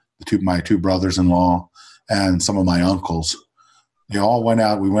father, my two brothers-in-law, and some of my uncles, they all went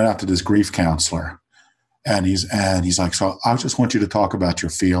out. We went out to this grief counselor. And he's like, so I just want you to talk about your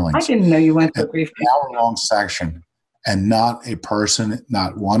feelings. I didn't know you went to a grief counselor. An hour-long session. And not a person,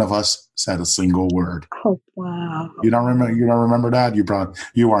 not one of us said a single word. Oh, wow! You don't remember that?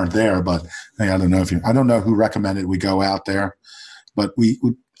 You weren't there, but I don't know who recommended we go out there, but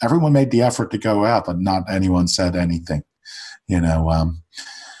everyone made the effort to go out, but not anyone said anything.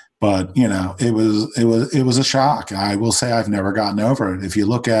 But it was a shock. I will say I've never gotten over it. If you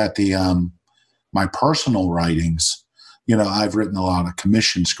look at my personal writings, I've written a lot of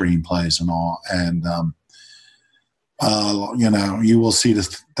commission screenplays and all, and you will see the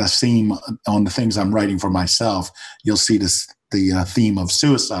theme on the things I'm writing for myself. You'll see the theme of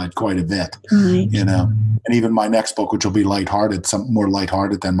suicide quite a bit, and even my next book, which will be lighthearted, some more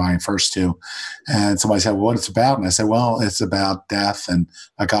lighthearted than my first two. And somebody said, well, what it's about? And I said, well, it's about death and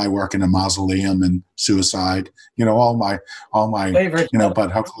a guy working a mausoleum and suicide, all my favorite,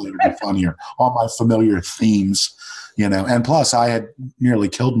 but hopefully it'll be funnier, all my familiar themes, and plus I had nearly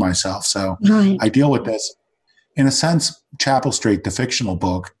killed myself. So I deal with this. In a sense, Chapel Street, the fictional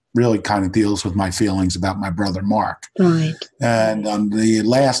book, really kind of deals with my feelings about my brother Mark. Right. And the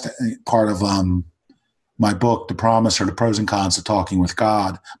last part of my book, The Promise, or The Pros and Cons of Talking with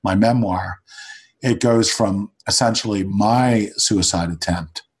God, my memoir, it goes from essentially my suicide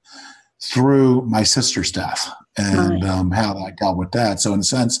attempt through my sister's death and how I dealt with that. So in a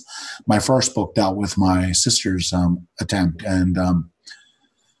sense, my first book dealt with my sister's attempt and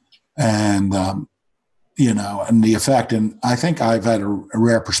the effect. And I think I've had a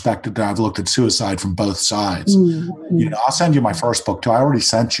rare perspective that I've looked at suicide from both sides. Mm-hmm. I'll send you my first book too. I already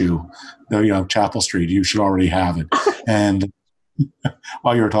sent you the, Chapel Street. You should already have it. And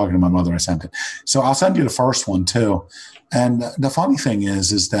while you were talking to my mother, I sent it. So I'll send you the first one too. And the funny thing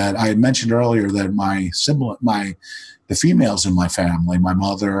is that I had mentioned earlier that the females in my family, my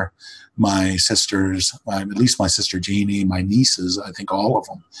mother, my sisters, at least my sister Jeannie, my nieces, I think all of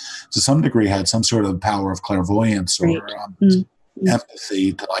them, to some degree had some sort of power of clairvoyance or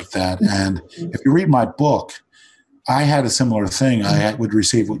empathy like that. And if you read my book, I had a similar thing. I would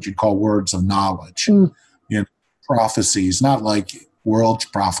receive what you'd call words of knowledge, prophecies, not like world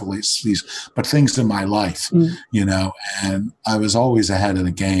prophecies, but things in my life, and I was always ahead of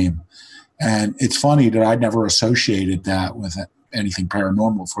the game. And it's funny that I never associated that with anything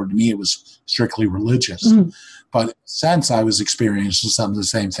paranormal. For me, it was strictly religious. But since I was experiencing some of the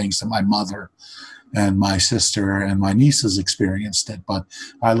same things that my mother and my sister and my nieces experienced it, but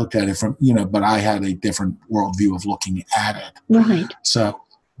I looked at it from, but I had a different worldview of looking at it. Right. So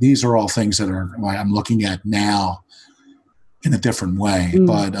these are all things that I'm looking at now in a different way.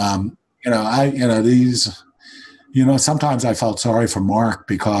 But, sometimes I felt sorry for Mark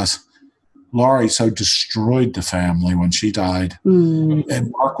because Laurie so destroyed the family when she died.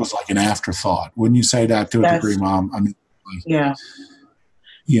 And Mark was like an afterthought. Wouldn't you say that to a degree, Mom? I mean, yeah.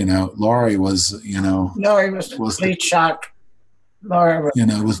 Laurie was, Laurie was complete shock. Laurie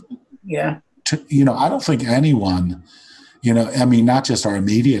was, I don't think anyone, not just our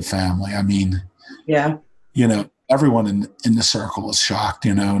immediate family. I mean, everyone in the circle was shocked,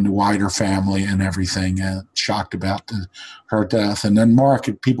 in the wider family and everything, shocked about her death. And then Mark,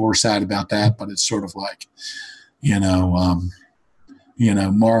 people were sad about that, but it's sort of like, Mark,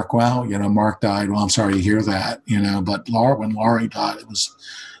 Mark died. Well, I'm sorry to hear that, but when Laurie died,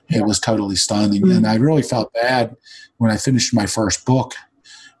 it was totally stunning. And I really felt bad when I finished my first book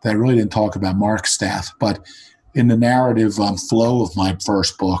that I really didn't talk about Mark's death, but in the narrative flow of my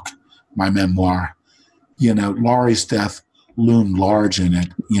first book, my memoir, Laurie's death loomed large in it,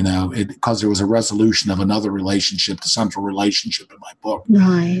 because there was a resolution of another relationship. The central relationship in my book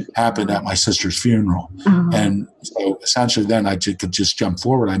happened at my sister's funeral. And so essentially then I could just jump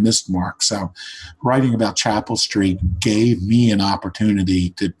forward. I missed Mark. So writing about Chapel Street gave me an opportunity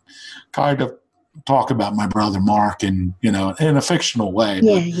to kind of talk about my brother Mark in a fictional way.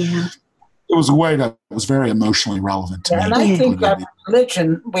 Yeah. It was a way that was very emotionally relevant to me. And I think that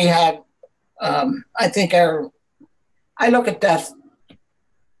religion we had, I look at death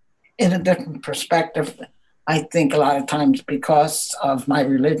in a different perspective. I think a lot of times because of my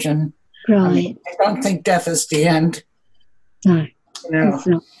religion. Right. I don't think death is the end. No. It's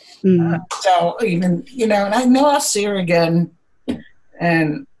not. So even, and I know I'll see her again,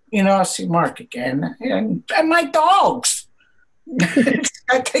 and, I'll see Mark again, and my dogs.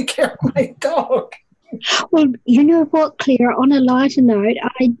 I take care of my dog. Well, you know what, Claire, on a lighter note,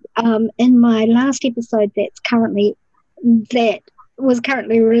 I in my last episode that was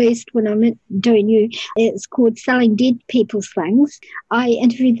currently released when I'm doing you, it's called Selling Dead People's Things. I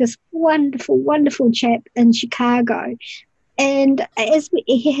interviewed this wonderful, wonderful chap in Chicago, and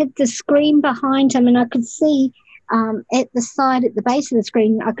he had the screen behind him, and I could see at the base of the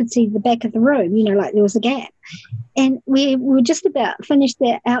screen, I could see the back of the room, like there was a gap. And we were just about finished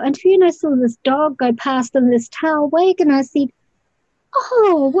our interview, and I saw this dog go past in this tail wag, and I said,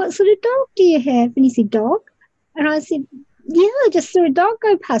 "Oh, what sort of dog do you have?" And he said, "Dog." And I said, "Yeah, I just saw a dog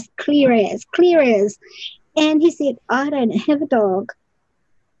go past, clear as. And he said, "I don't have a dog."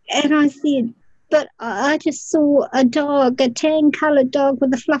 And I said, "But I just saw a dog, a tan-coloured dog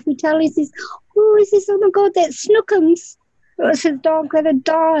with a fluffy tail." He says, "Oh," "Oh my God, that's Snookums." It was his dog that had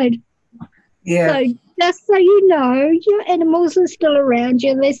died. Yeah. So just so you know, your animals are still around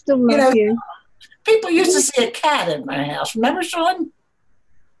you. They still love you. People used to see a cat in my house. Remember, Sean?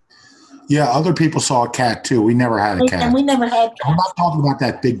 Yeah, other people saw a cat too. We never had a cat. And we never had. I'm not talking about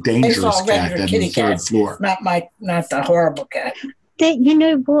that big dangerous cat that's on the third floor. Not the horrible cat. You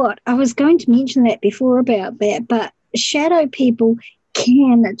know what? I was going to mention that before about that, but shadow people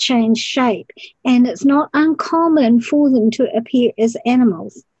can change shape, and it's not uncommon for them to appear as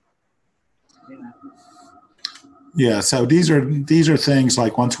animals. Yeah, so these are things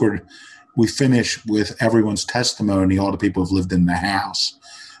like once we finish with everyone's testimony, all the people who've lived in the house,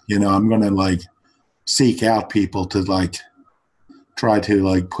 I'm going to seek out people to try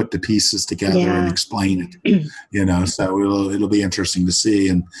to put the pieces together and explain it, so it'll be interesting to see.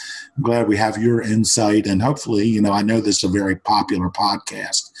 And I'm glad we have your insight, and hopefully, I know this is a very popular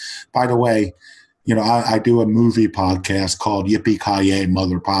podcast. By the way, I do a movie podcast called Yippee-Ki-Yay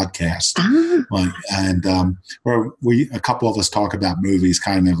Mother Podcast. And where a couple of us talk about movies,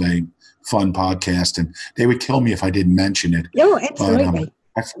 kind of a fun podcast, and they would kill me if I didn't mention it. Oh, absolutely.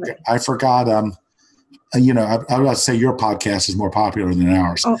 But, I forgot, I was about to say your podcast is more popular than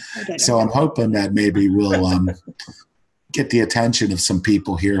ours. Oh, I don't know. So I'm hoping that maybe we'll get the attention of some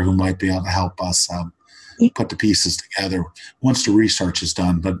people here who might be able to help us put the pieces together once the research is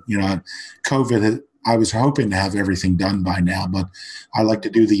done. But, COVID, I was hoping to have everything done by now, but I like to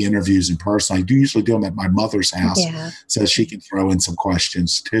do the interviews in person. I do usually do them at my mother's house so she can throw in some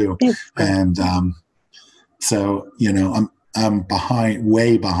questions too. And so, I'm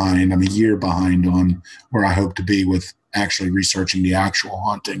way behind. I'm a year behind on where I hope to be with actually researching the actual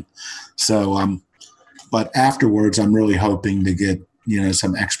haunting. So, but afterwards, I'm really hoping to get,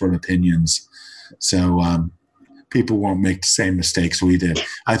 some expert opinions. So, people won't make the same mistakes we did.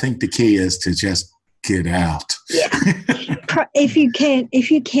 I think the key is to just get out. Yeah. If you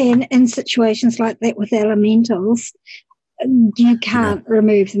can, in situations like that with elementals, you can't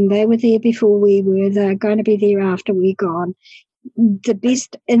remove them. They were there before we were. They're going to be there after we're gone. The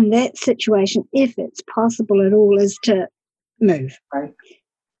best in that situation, if it's possible at all, is to move. Right.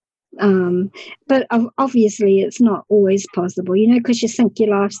 But obviously it's not always possible, because you sink your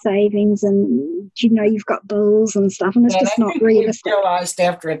life savings and, you've got bills and stuff, and it's just not realistic. We realized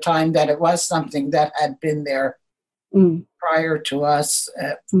after a time that it was something that had been there prior to us,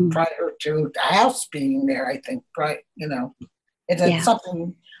 prior to the house being there, I think, right? It's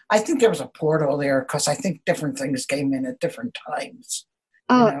something, I think there was a portal there because I think different things came in at different times.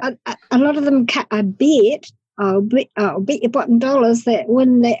 A lot of them, I bet, I'll bet your bottom dollars that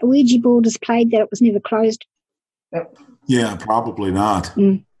when that Ouija board is played, that it was never closed. Yeah, probably not.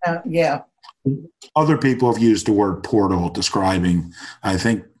 Yeah. Other people have used the word portal describing, I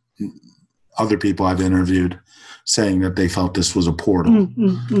think, other people I've interviewed saying that they felt this was a portal.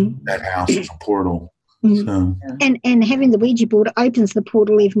 That house was a portal. So. And having the Ouija board opens the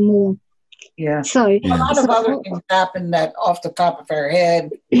portal even more. Yeah. So a lot of other things happen that off the top of our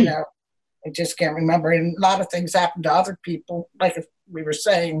head, I just can't remember. And a lot of things happen to other people. Like if we were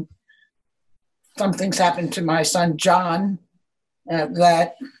saying, some things happened to my son, John,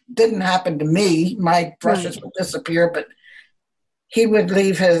 that didn't happen to me. My brushes would disappear, but he would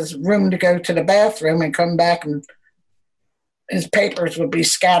leave his room to go to the bathroom and come back and his papers would be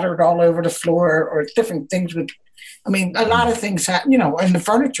scattered all over the floor or different things would, a lot of things happen, and the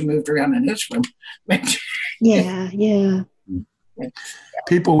furniture moved around in his room. Yeah.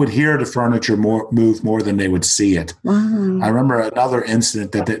 People would hear the furniture move more than they would see it. Wow. I remember another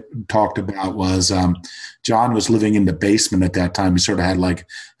incident that they talked about was John was living in the basement at that time. He sort of had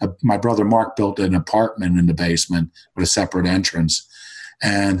my brother Mark built an apartment in the basement with a separate entrance.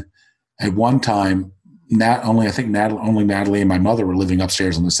 And at one time, only Natalie and my mother were living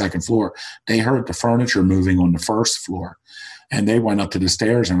upstairs on the second floor. They heard the furniture moving on the first floor. And they went up to the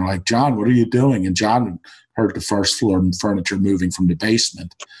stairs and were like, John, what are you doing? And John heard the first floor furniture moving from the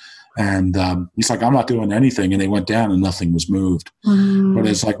basement. And he's like, I'm not doing anything. And they went down and nothing was moved. But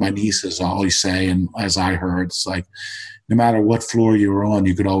it's like my nieces always say, and as I heard, it's like, no matter what floor you were on,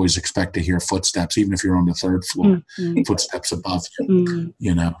 you could always expect to hear footsteps, even if you're on the third floor, footsteps above you.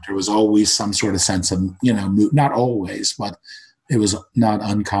 There was always some sort of sense of, not always, but it was not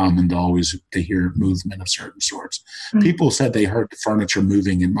uncommon to hear movement of certain sorts. People said they heard the furniture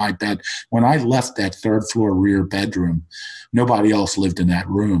moving in my bed. When I left that third floor rear bedroom, nobody else lived in that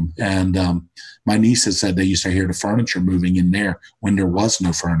room. And my nieces said they used to hear the furniture moving in there when there was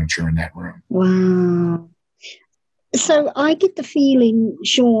no furniture in that room. Wow. So I get the feeling,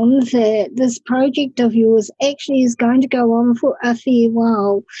 Sean, that this project of yours actually is going to go on for a fair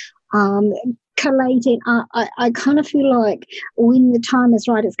while. Collating, I kind of feel like when the time is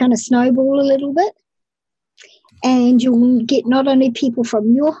right, it's going to snowball a little bit. And you'll get not only people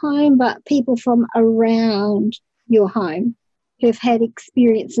from your home, but people from around your home who've had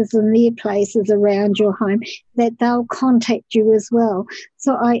experiences in their places around your home, that they'll contact you as well.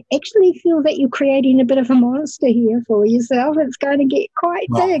 So I actually feel that you're creating a bit of a monster here for yourself. It's going to get quite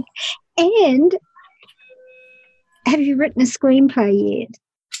big. And have you written a screenplay yet?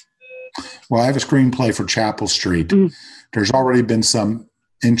 Well, I have a screenplay for Chapel Street. There's already been some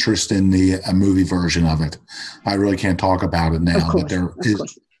interest in the movie version of it. I really can't talk about it now, but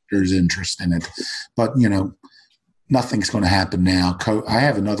there's interest in it. But, nothing's going to happen now. I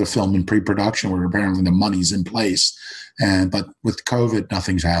have another film in pre-production where apparently the money's in place. But with COVID,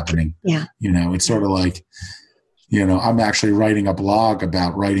 nothing's happening. Yeah. It's sort of like, I'm actually writing a blog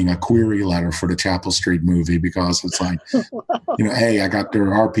about writing a query letter for the Chapel Street movie because it's like,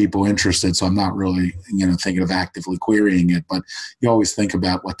 there are people interested, so I'm not really, thinking of actively querying it, but you always think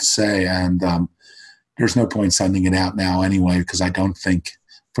about what to say. And there's no point sending it out now anyway, because I don't think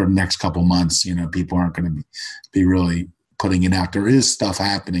for the next couple months, people aren't going to be really putting it out. There is stuff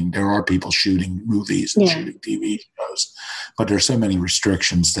happening. There are people shooting movies and shooting TV shows, but there's so many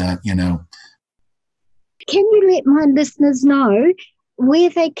restrictions that, Can you let my listeners know where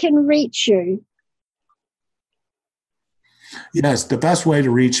they can reach you? Yes, the best way to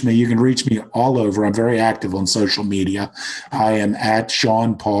reach me, you can reach me all over. I'm very active on social media. I am at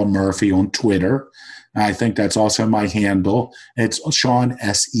Sean Paul Murphy on Twitter. I think that's also my handle. It's Sean,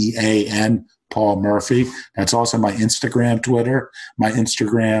 Sean, Paul Murphy. That's also my Instagram, Twitter, my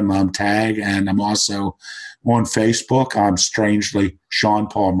Instagram tag, and I'm also on Facebook. I'm strangely Sean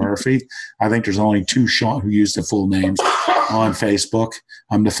Paul Murphy. I think there's only two Sean who use the full names on Facebook.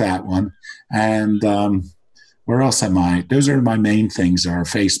 I'm the fat one. And where else am I? Those are my main things: are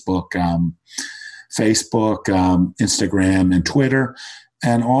Facebook, Instagram, and Twitter,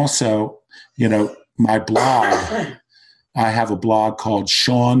 and also, my blog. I have a blog called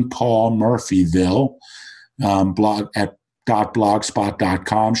Sean Paul Murphyville, blog at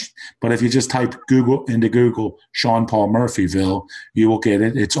 .blogspot.com. But if you just type into Google Sean Paul Murphyville, you will get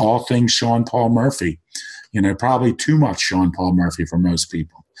it. It's all things Sean Paul Murphy. Probably too much Sean Paul Murphy for most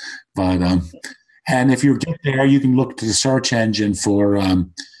people. But and if you get there, you can look to the search engine for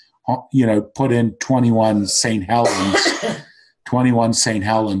put in 21 St. Helens,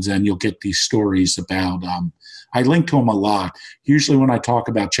 and you'll get these stories about. I link to them a lot. Usually when I talk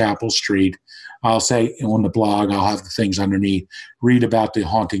about Chapel Street, I'll say on the blog, I'll have the things underneath, read about the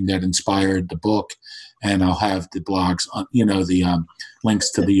haunting that inspired the book, and I'll have the blogs, the links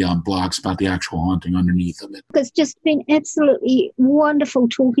to the blogs about the actual haunting underneath of it. It's just been absolutely wonderful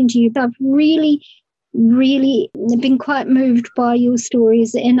talking to you. I've really, really been quite moved by your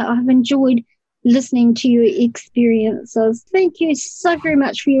stories, and I've enjoyed listening to your experiences. Thank you so very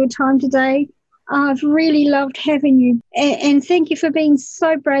much for your time today. I've really loved having you, and thank you for being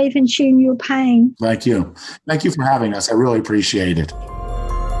so brave and sharing your pain. Thank you. Thank you for having us. I really appreciate it.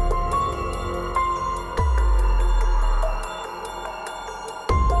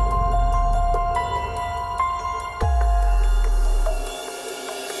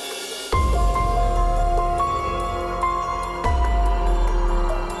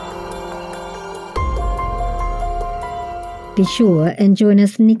 Be sure and join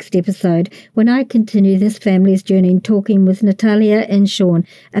us next episode when I continue this family's journey talking with Natalia and Sean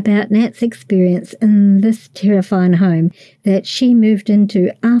about Nat's experience in this terrifying home that she moved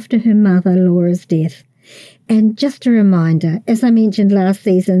into after her mother Laura's death. And just a reminder, as I mentioned last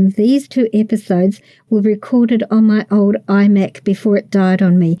season, these 2 episodes were recorded on my old iMac before it died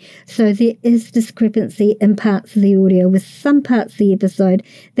on me, so there is discrepancy in parts of the audio with some parts of the episode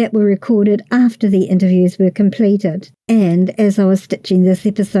that were recorded after the interviews were completed, and as I was stitching this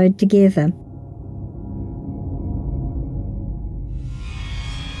episode together.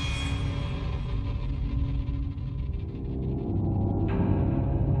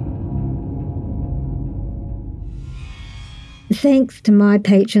 Thanks to my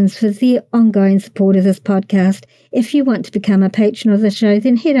patrons for their ongoing support of this podcast. If you want to become a patron of the show,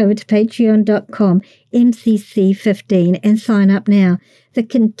 then head over to patreon.com/MCC15 and sign up now. The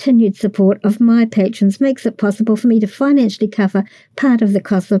continued support of my patrons makes it possible for me to financially cover part of the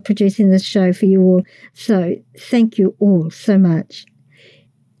cost of producing this show for you all. So thank you all so much.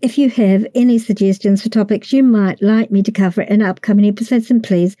 If you have any suggestions for topics you might like me to cover in upcoming episodes, then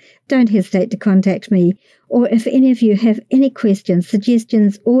please don't hesitate to contact me. Or if any of you have any questions,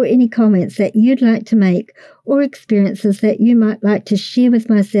 suggestions, or any comments that you'd like to make, or experiences that you might like to share with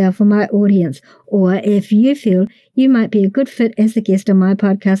myself or my audience, or if you feel you might be a good fit as a guest on my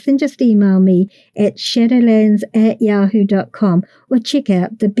podcast, then just email me at shadowlands@yahoo.com, or check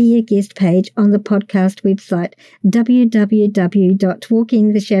out the Be a Guest page on the podcast website,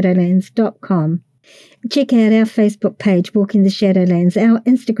 www.walkingtheshadowlands.com. Check out our Facebook page, Walking the Shadowlands, our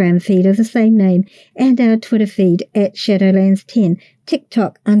Instagram feed of the same name, and our Twitter feed at Shadowlands10,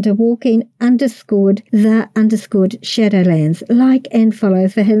 TikTok under walking_the_Shadowlands. Like and follow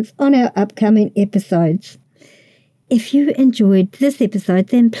for hints on our upcoming episodes. If you enjoyed this episode,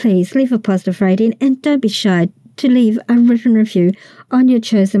 then please leave a positive rating and don't be shy to leave a written review on your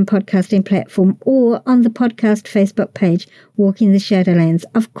chosen podcasting platform or on the podcast Facebook page, Walking the Shadowlands.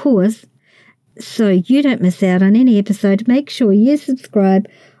 Of course, so you don't miss out on any episode, make sure you subscribe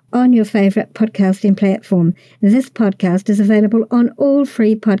on your favourite podcasting platform. This podcast is available on all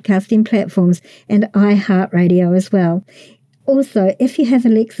free podcasting platforms and iHeartRadio as well. Also, if you have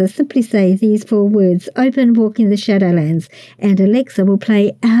Alexa, simply say these 4 words, "Open Walking the Shadowlands," and Alexa will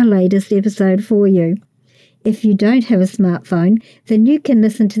play our latest episode for you. If you don't have a smartphone, then you can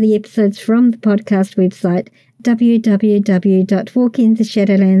listen to the episodes from the podcast website,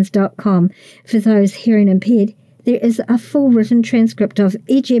 www.walkingtheshadowlands.com. For those hearing impaired, there is a full written transcript of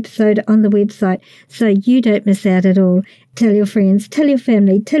each episode on the website, so you don't miss out at all. Tell your friends, tell your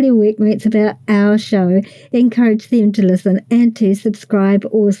family, tell your workmates about our show. Encourage them to listen and to subscribe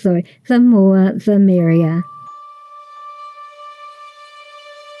also. The more, the merrier.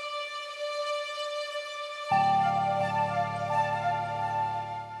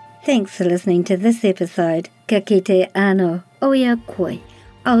 Thanks for listening to this episode. Ka kite ano, oia koi.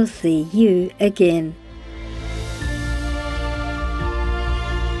 I'll see you again.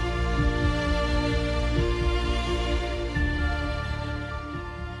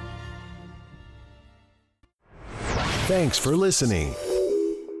 Thanks for listening.